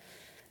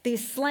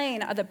 These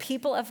slain are the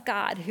people of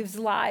God whose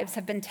lives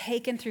have been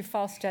taken through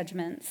false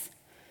judgments.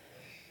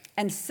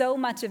 And so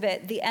much of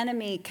it, the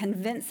enemy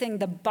convincing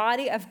the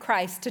body of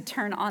Christ to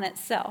turn on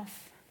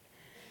itself.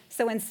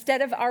 So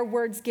instead of our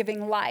words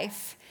giving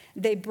life,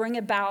 they bring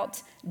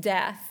about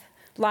death,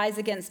 lies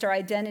against our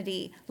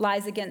identity,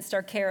 lies against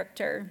our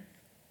character.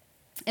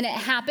 And it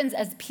happens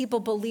as people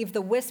believe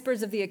the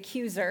whispers of the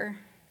accuser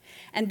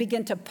and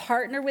begin to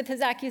partner with his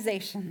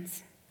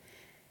accusations,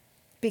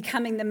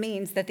 becoming the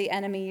means that the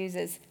enemy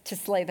uses to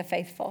slay the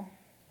faithful.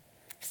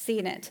 I've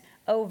seen it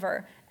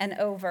over and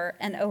over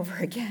and over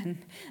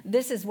again.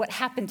 This is what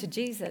happened to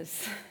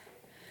Jesus.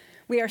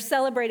 We are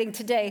celebrating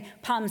today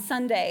Palm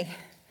Sunday.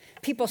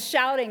 People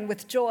shouting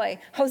with joy,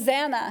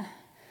 Hosanna,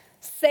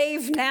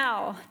 save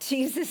now,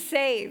 Jesus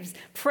saves,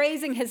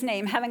 praising his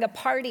name, having a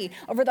party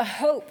over the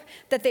hope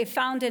that they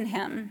found in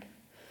him.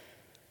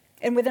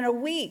 And within a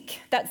week,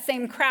 that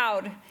same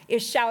crowd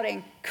is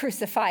shouting,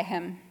 crucify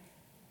him.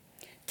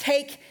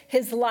 Take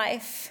his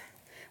life.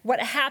 What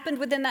happened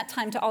within that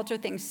time to alter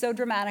things so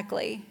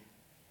dramatically?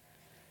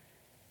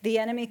 The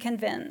enemy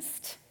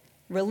convinced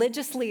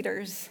religious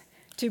leaders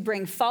to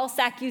bring false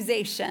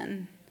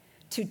accusation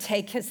to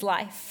take his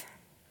life.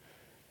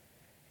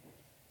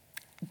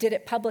 Did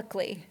it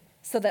publicly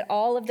so that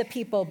all of the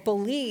people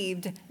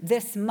believed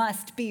this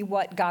must be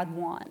what God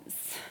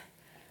wants.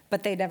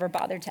 But they never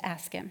bothered to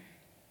ask him.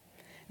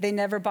 They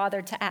never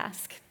bothered to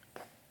ask.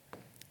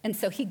 And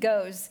so he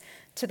goes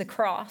to the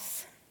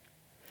cross.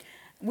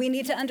 We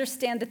need to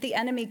understand that the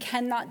enemy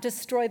cannot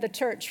destroy the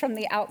church from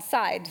the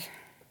outside.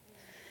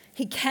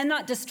 He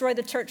cannot destroy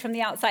the church from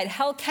the outside.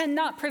 Hell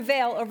cannot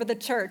prevail over the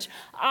church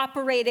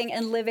operating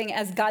and living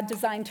as God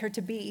designed her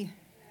to be.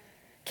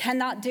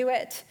 Cannot do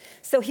it.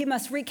 So he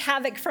must wreak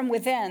havoc from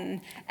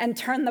within and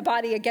turn the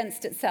body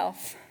against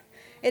itself.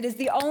 It is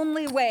the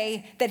only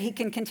way that he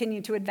can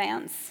continue to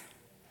advance.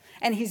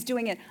 And he's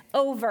doing it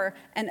over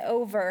and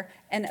over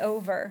and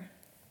over.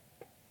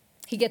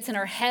 He gets in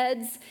our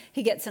heads,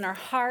 he gets in our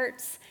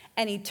hearts,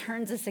 and he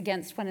turns us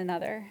against one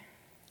another.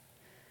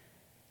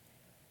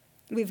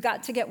 We've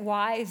got to get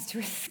wise to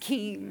his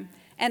scheme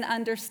and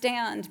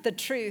understand the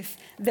truth.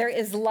 There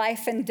is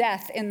life and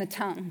death in the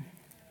tongue.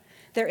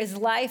 There is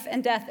life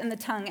and death in the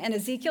tongue. And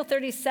Ezekiel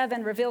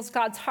 37 reveals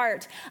God's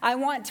heart. I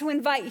want to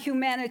invite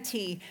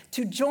humanity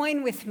to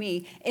join with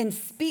me in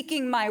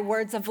speaking my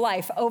words of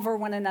life over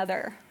one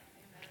another.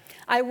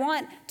 I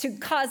want to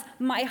cause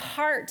my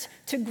heart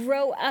to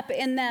grow up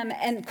in them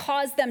and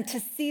cause them to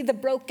see the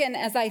broken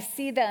as I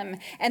see them.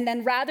 And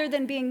then rather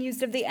than being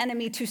used of the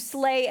enemy to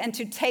slay and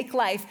to take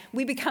life,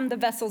 we become the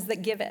vessels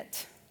that give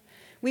it.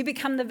 We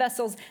become the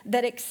vessels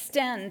that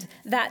extend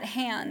that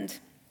hand.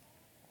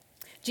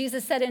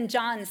 Jesus said in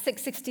John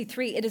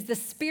 6:63, it is the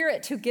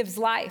Spirit who gives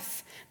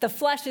life. The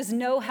flesh is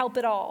no help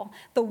at all.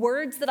 The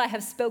words that I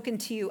have spoken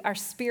to you are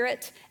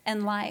spirit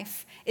and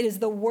life. It is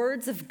the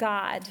words of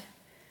God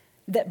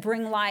that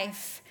bring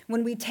life.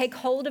 When we take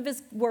hold of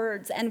his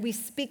words and we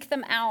speak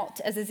them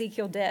out, as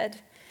Ezekiel did,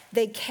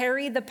 they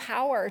carry the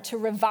power to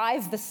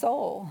revive the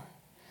soul.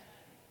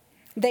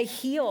 They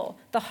heal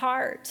the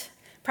heart.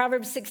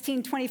 Proverbs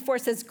 16:24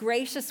 says,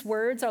 gracious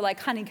words are like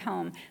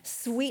honeycomb,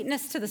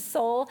 sweetness to the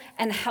soul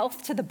and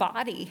health to the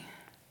body.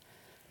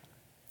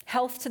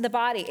 Health to the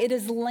body. It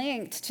is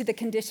linked to the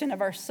condition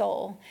of our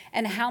soul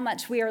and how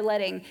much we are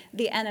letting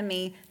the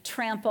enemy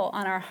trample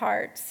on our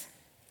hearts.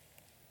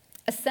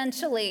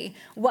 Essentially,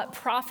 what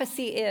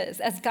prophecy is,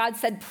 as God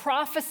said,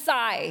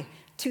 prophesy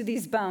to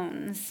these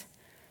bones.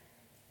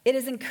 It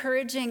is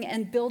encouraging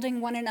and building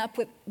one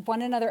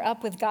another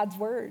up with God's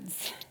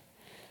words.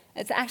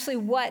 It's actually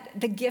what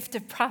the gift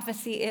of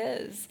prophecy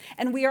is.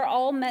 And we are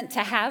all meant to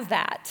have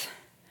that.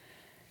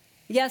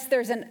 Yes,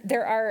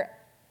 there are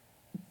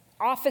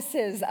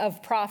offices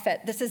of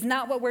prophet. This is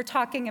not what we're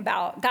talking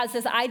about. God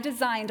says, I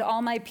designed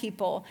all my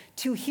people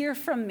to hear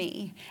from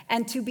me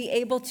and to be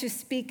able to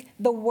speak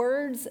the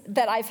words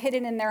that I've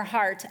hidden in their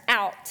heart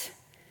out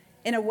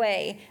in a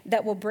way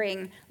that will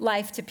bring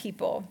life to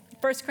people.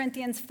 1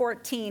 Corinthians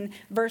 14,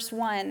 verse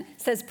 1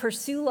 says,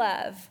 pursue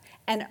love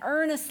and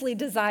earnestly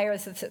desire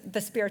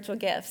the spiritual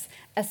gifts,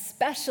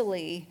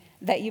 especially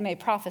that you may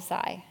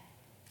prophesy.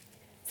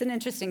 It's an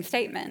interesting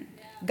statement.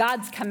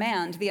 God's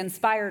command, the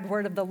inspired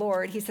word of the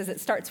Lord, he says it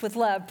starts with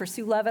love.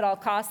 Pursue love at all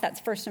costs. That's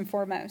first and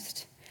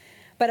foremost.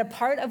 But a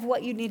part of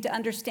what you need to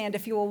understand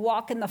if you will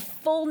walk in the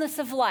fullness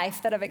of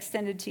life that I've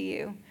extended to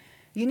you,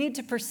 you need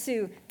to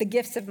pursue the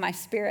gifts of my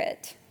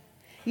Spirit.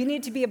 You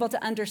need to be able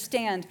to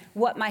understand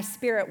what my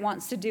Spirit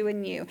wants to do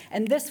in you.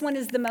 And this one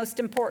is the most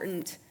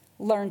important.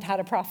 Learn how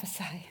to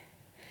prophesy.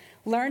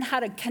 Learn how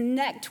to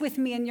connect with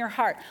me in your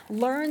heart.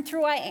 Learn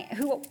who I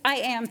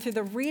am through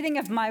the reading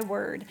of my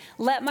word.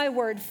 Let my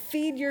word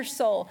feed your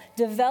soul.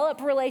 Develop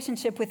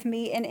relationship with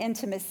me in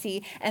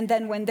intimacy. And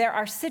then when there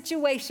are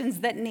situations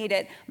that need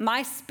it,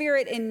 my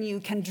Spirit in you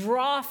can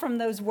draw from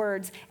those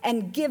words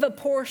and give a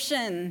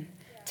portion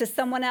to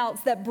someone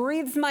else that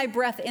breathes my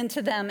breath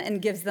into them and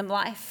gives them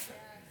life.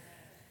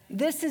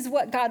 This is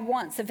what God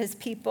wants of his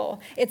people.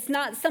 It's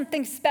not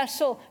something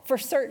special for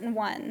certain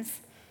ones.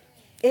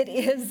 It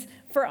is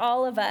for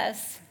all of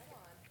us.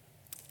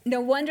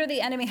 No wonder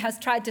the enemy has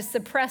tried to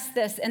suppress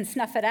this and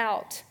snuff it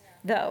out,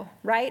 though,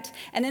 right?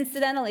 And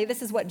incidentally,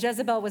 this is what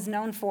Jezebel was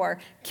known for,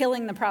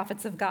 killing the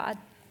prophets of God.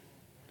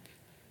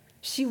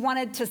 She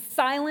wanted to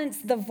silence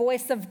the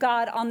voice of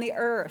God on the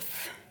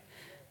earth.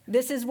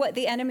 This is what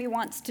the enemy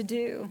wants to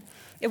do.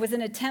 It was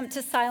an attempt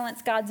to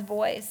silence God's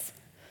voice.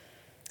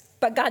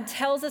 But God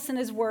tells us in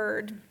his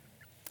word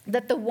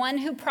that the one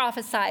who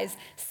prophesies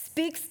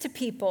speaks to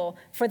people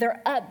for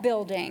their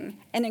upbuilding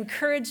and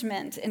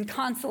encouragement and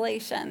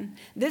consolation.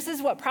 This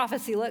is what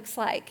prophecy looks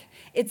like.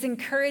 It's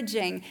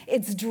encouraging.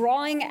 It's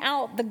drawing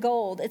out the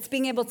gold. It's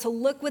being able to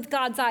look with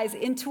God's eyes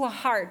into a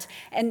heart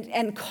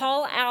and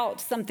call out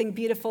something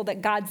beautiful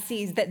that God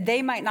sees that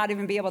they might not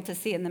even be able to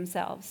see in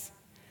themselves.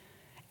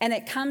 And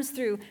it comes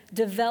through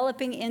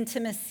developing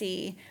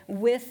intimacy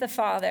with the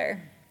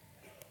Father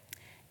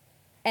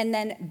and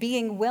then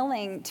being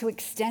willing to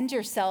extend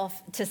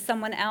yourself to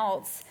someone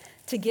else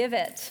to give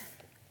it.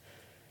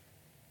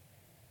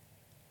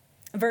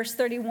 Verse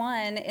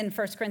 31 in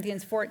 1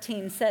 Corinthians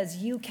 14 says,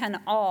 you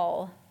can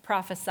all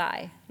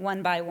prophesy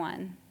one by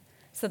one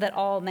so that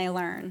all may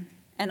learn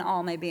and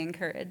all may be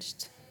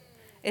encouraged.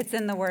 It's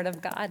in the Word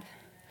of God.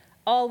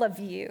 All of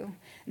you,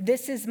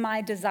 this is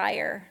my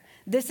desire.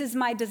 This is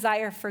my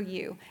desire for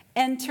you.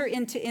 Enter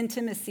into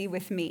intimacy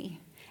with me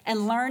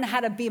and learn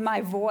how to be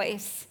my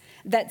voice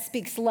that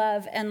speaks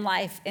love and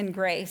life and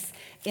grace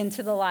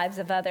into the lives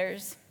of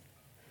others.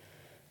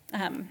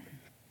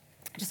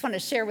 I just want to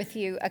share with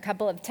you a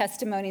couple of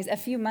testimonies. A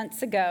few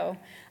months ago,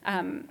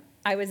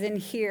 I was in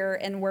here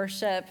in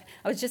worship.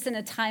 I was just in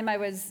a time I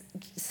was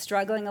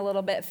struggling a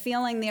little bit,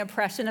 feeling the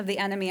oppression of the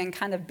enemy and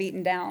kind of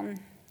beaten down.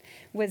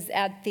 Was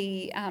at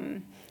the,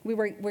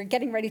 we're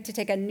getting ready to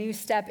take a new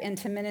step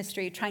into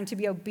ministry, trying to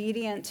be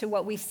obedient to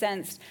what we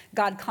sensed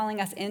God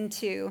calling us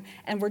into.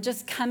 And we're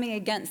just coming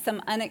against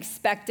some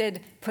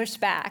unexpected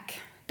pushback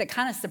that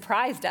kind of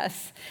surprised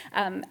us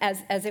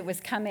as it was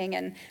coming,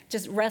 and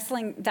just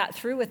wrestling that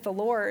through with the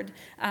Lord.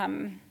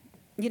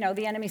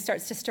 The enemy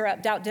starts to stir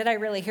up doubt. Did I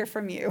really hear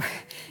from you?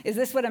 Is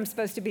this what I'm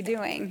supposed to be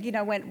doing?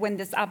 When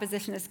this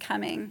opposition is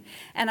coming.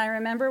 And I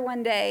remember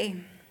one day,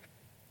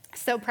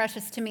 so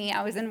precious to me,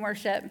 I was in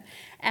worship,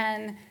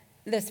 and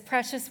this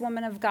precious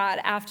woman of God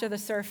after the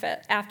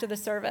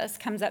service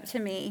comes up to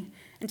me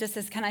and just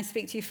says, can I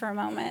speak to you for a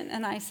moment?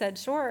 And I said,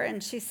 sure.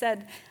 And she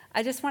said,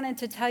 I just wanted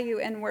to tell you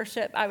in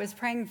worship, I was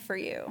praying for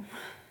you.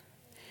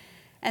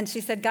 And she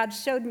said, God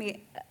showed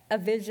me a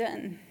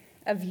vision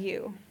of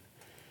you.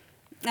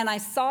 And I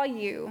saw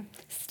you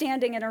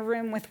standing in a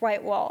room with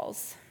white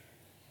walls.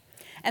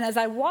 And as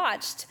I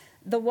watched,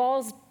 the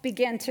walls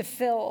began to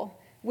fill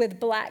with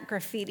black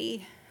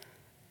graffiti,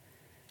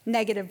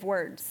 negative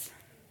words.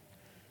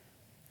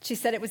 She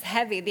said it was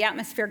heavy. The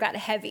atmosphere got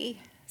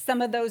heavy.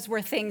 Some of those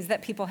were things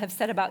that people have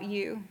said about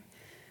you.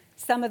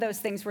 Some of those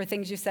things were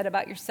things you said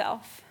about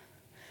yourself.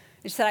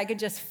 She said, I could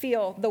just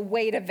feel the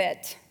weight of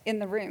it in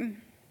the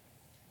room.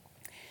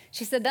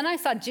 She said, then I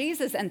saw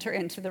Jesus enter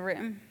into the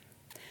room,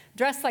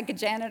 dressed like a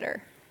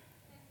janitor.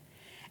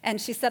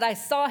 And she said, I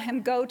saw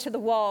him go to the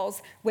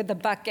walls with a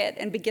bucket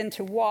and begin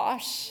to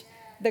wash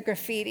the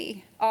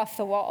graffiti off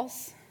the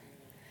walls,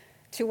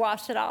 to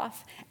wash it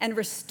off and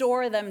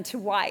restore them to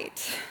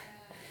white.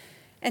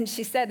 And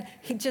she said,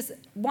 he just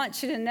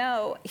wants you to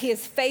know he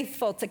is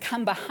faithful to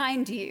come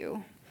behind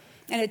you.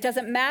 And it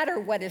doesn't matter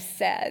what is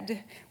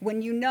said.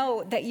 When you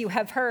know that you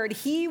have heard,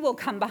 he will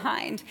come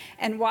behind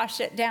and wash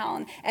it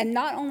down. And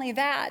not only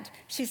that,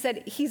 she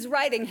said, he's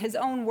writing his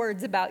own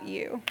words about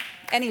you.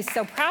 And he's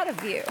so proud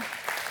of you.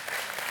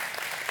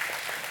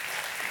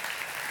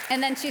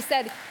 And then she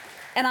said,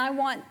 and I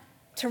want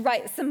to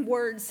write some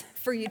words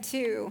for you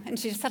too. And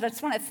she said, I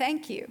just want to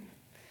thank you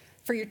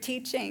for your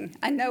teaching.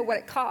 I know what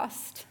it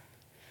cost.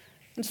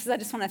 And she said, I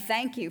just want to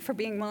thank you for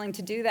being willing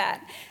to do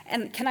that.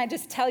 And can I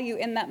just tell you,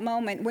 in that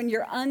moment, when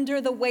you're under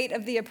the weight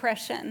of the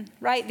oppression,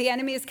 right? The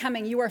enemy is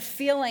coming. You are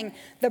feeling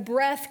the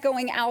breath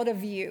going out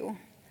of you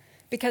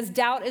because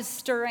doubt is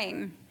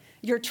stirring.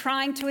 You're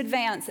trying to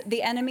advance.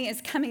 The enemy is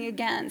coming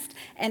against.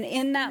 And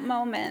in that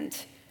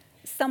moment,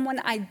 someone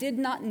I did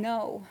not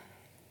know,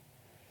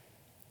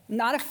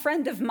 not a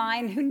friend of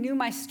mine who knew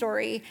my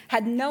story,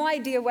 had no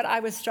idea what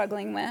I was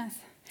struggling with,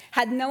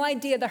 had no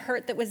idea the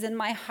hurt that was in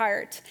my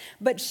heart,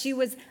 but she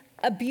was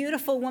a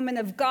beautiful woman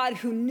of God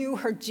who knew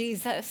her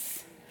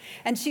Jesus.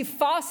 And she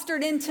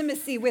fostered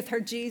intimacy with her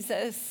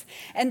Jesus.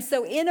 And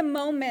so in a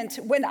moment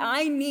when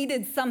I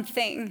needed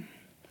something,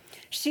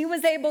 she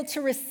was able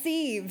to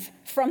receive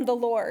from the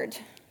Lord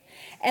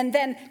and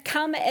then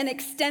come and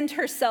extend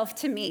herself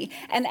to me.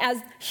 And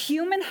as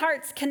human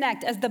hearts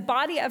connect, as the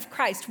body of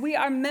Christ, we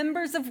are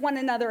members of one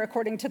another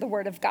according to the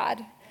Word of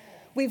God.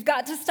 We've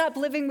got to stop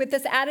living with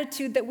this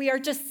attitude that we are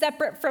just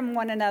separate from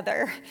one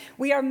another.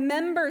 We are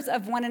members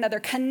of one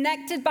another,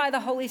 connected by the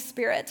Holy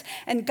Spirit.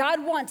 And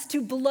God wants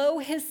to blow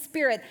his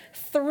Spirit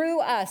through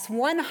us,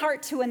 one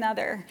heart to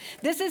another.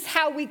 This is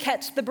how we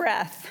catch the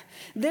breath.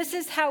 This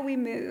is how we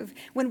move.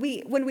 When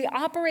we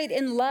operate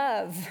in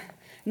love,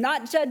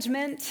 not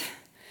judgment,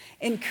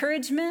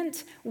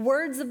 encouragement,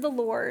 words of the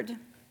Lord.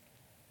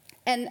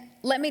 And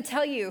let me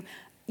tell you,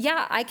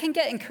 yeah, I can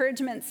get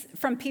encouragements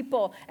from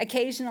people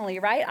occasionally,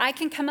 right? I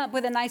can come up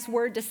with a nice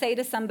word to say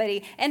to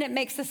somebody, and it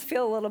makes us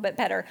feel a little bit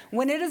better.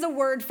 When it is a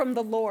word from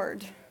the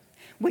Lord,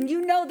 when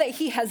you know that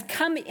he has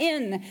come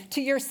in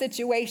to your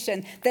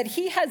situation, that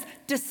he has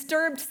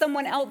disturbed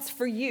someone else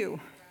for you,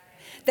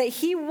 that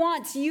he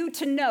wants you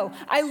to know,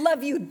 I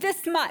love you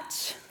this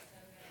much.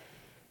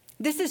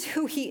 This is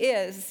who he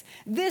is.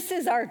 This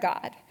is our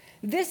God.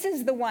 This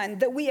is the one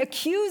that we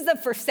accuse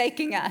of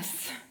forsaking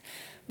us.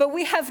 But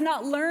we have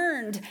not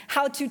learned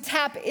how to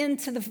tap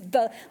into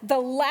the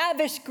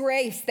lavish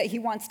grace that he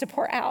wants to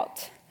pour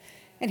out.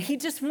 And he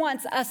just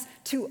wants us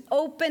to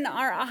open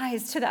our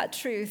eyes to that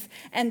truth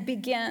and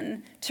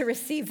begin to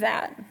receive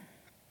that.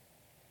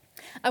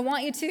 I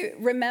want you to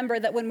remember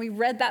that when we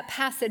read that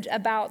passage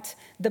about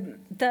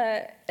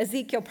the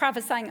Ezekiel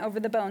prophesying over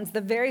the bones,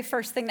 the very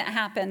first thing that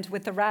happened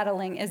with the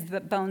rattling is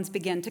that bones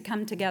began to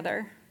come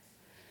together.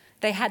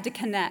 They had to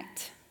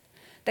connect.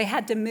 They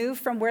had to move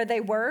from where they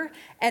were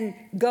and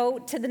go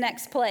to the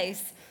next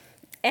place.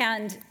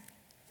 And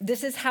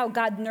this is how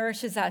God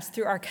nourishes us,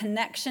 through our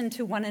connection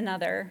to one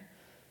another.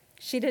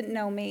 She didn't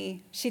know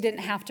me. She didn't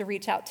have to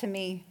reach out to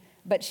me,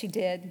 but she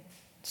did.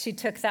 She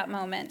took that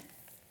moment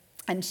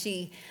and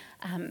she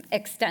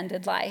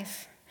extended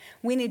life.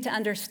 We need to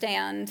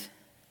understand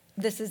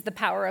this is the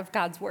power of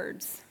God's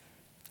words.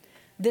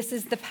 This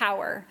is the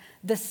power,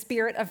 the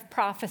spirit of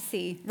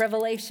prophecy.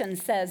 Revelation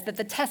says that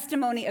the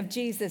testimony of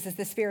Jesus is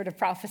the spirit of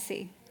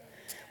prophecy.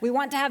 We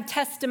want to have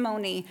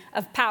testimony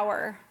of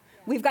power.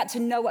 We've got to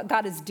know what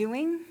God is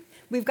doing.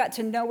 We've got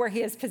to know where he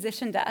has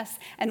positioned us.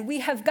 And we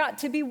have got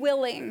to be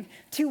willing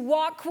to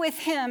walk with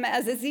him,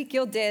 as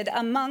Ezekiel did,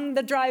 among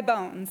the dry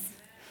bones.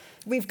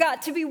 We've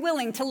got to be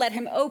willing to let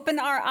him open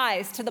our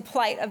eyes to the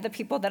plight of the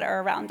people that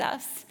are around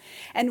us.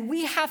 And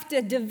we have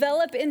to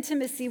develop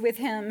intimacy with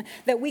him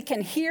that we can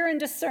hear and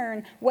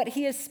discern what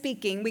he is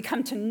speaking. We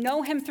come to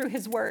know him through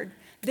his word.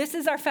 This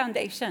is our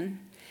foundation.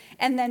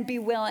 And then be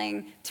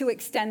willing to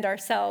extend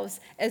ourselves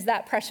as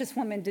that precious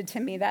woman did to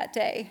me that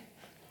day.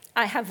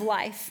 I have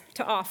life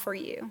to offer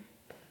you.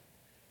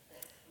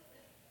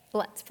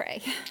 Let's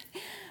pray.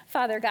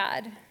 Father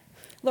God,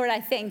 Lord,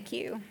 I thank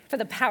you for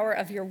the power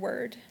of your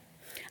word.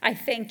 I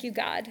thank you,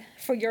 God,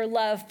 for your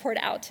love poured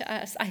out to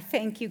us. I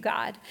thank you,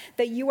 God,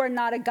 that you are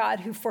not a God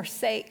who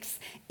forsakes,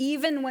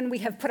 even when we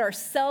have put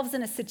ourselves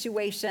in a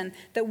situation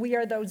that we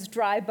are those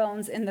dry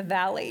bones in the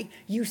valley.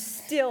 You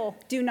still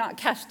do not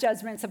cast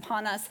judgments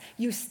upon us.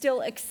 You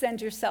still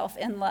extend yourself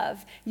in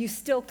love. You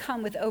still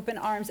come with open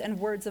arms and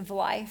words of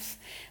life.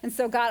 And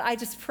so, God, I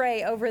just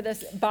pray over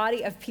this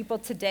body of people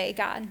today,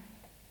 God.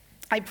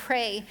 I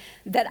pray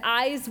that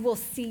eyes will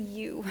see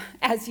you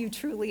as you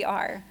truly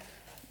are.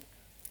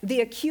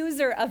 The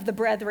accuser of the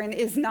brethren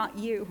is not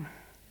you.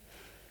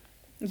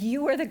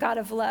 You are the God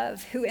of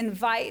love who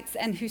invites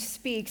and who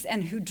speaks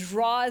and who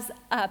draws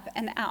up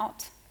and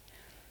out.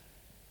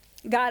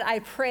 God, I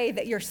pray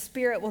that your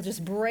spirit will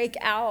just break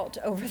out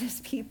over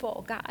this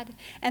people, God,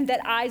 and that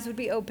eyes would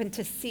be open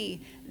to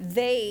see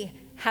they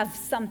have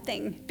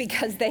something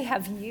because they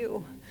have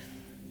you.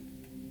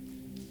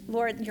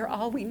 Lord, you're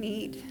all we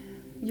need.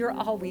 You're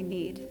all we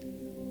need.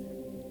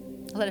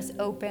 Let us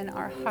open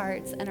our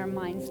hearts and our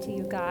minds to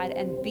you, God,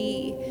 and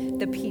be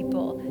the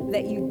people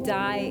that you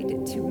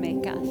died to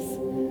make us.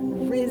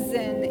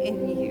 Risen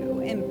in you,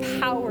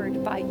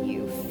 empowered by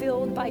you,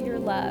 filled by your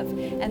love,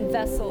 and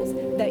vessels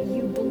that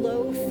you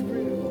blow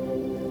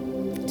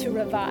through to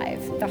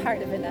revive the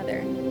heart of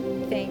another.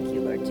 Thank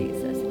you, Lord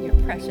Jesus. In your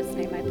precious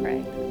name I pray.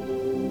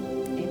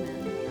 Amen.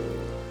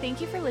 Thank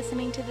you for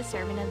listening to the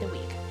Sermon of the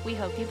Week. We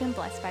hope you've been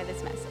blessed by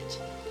this message.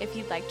 If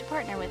you'd like to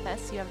partner with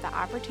us, you have the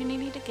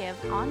opportunity to give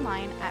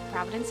online at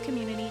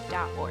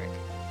providencecommunity.org.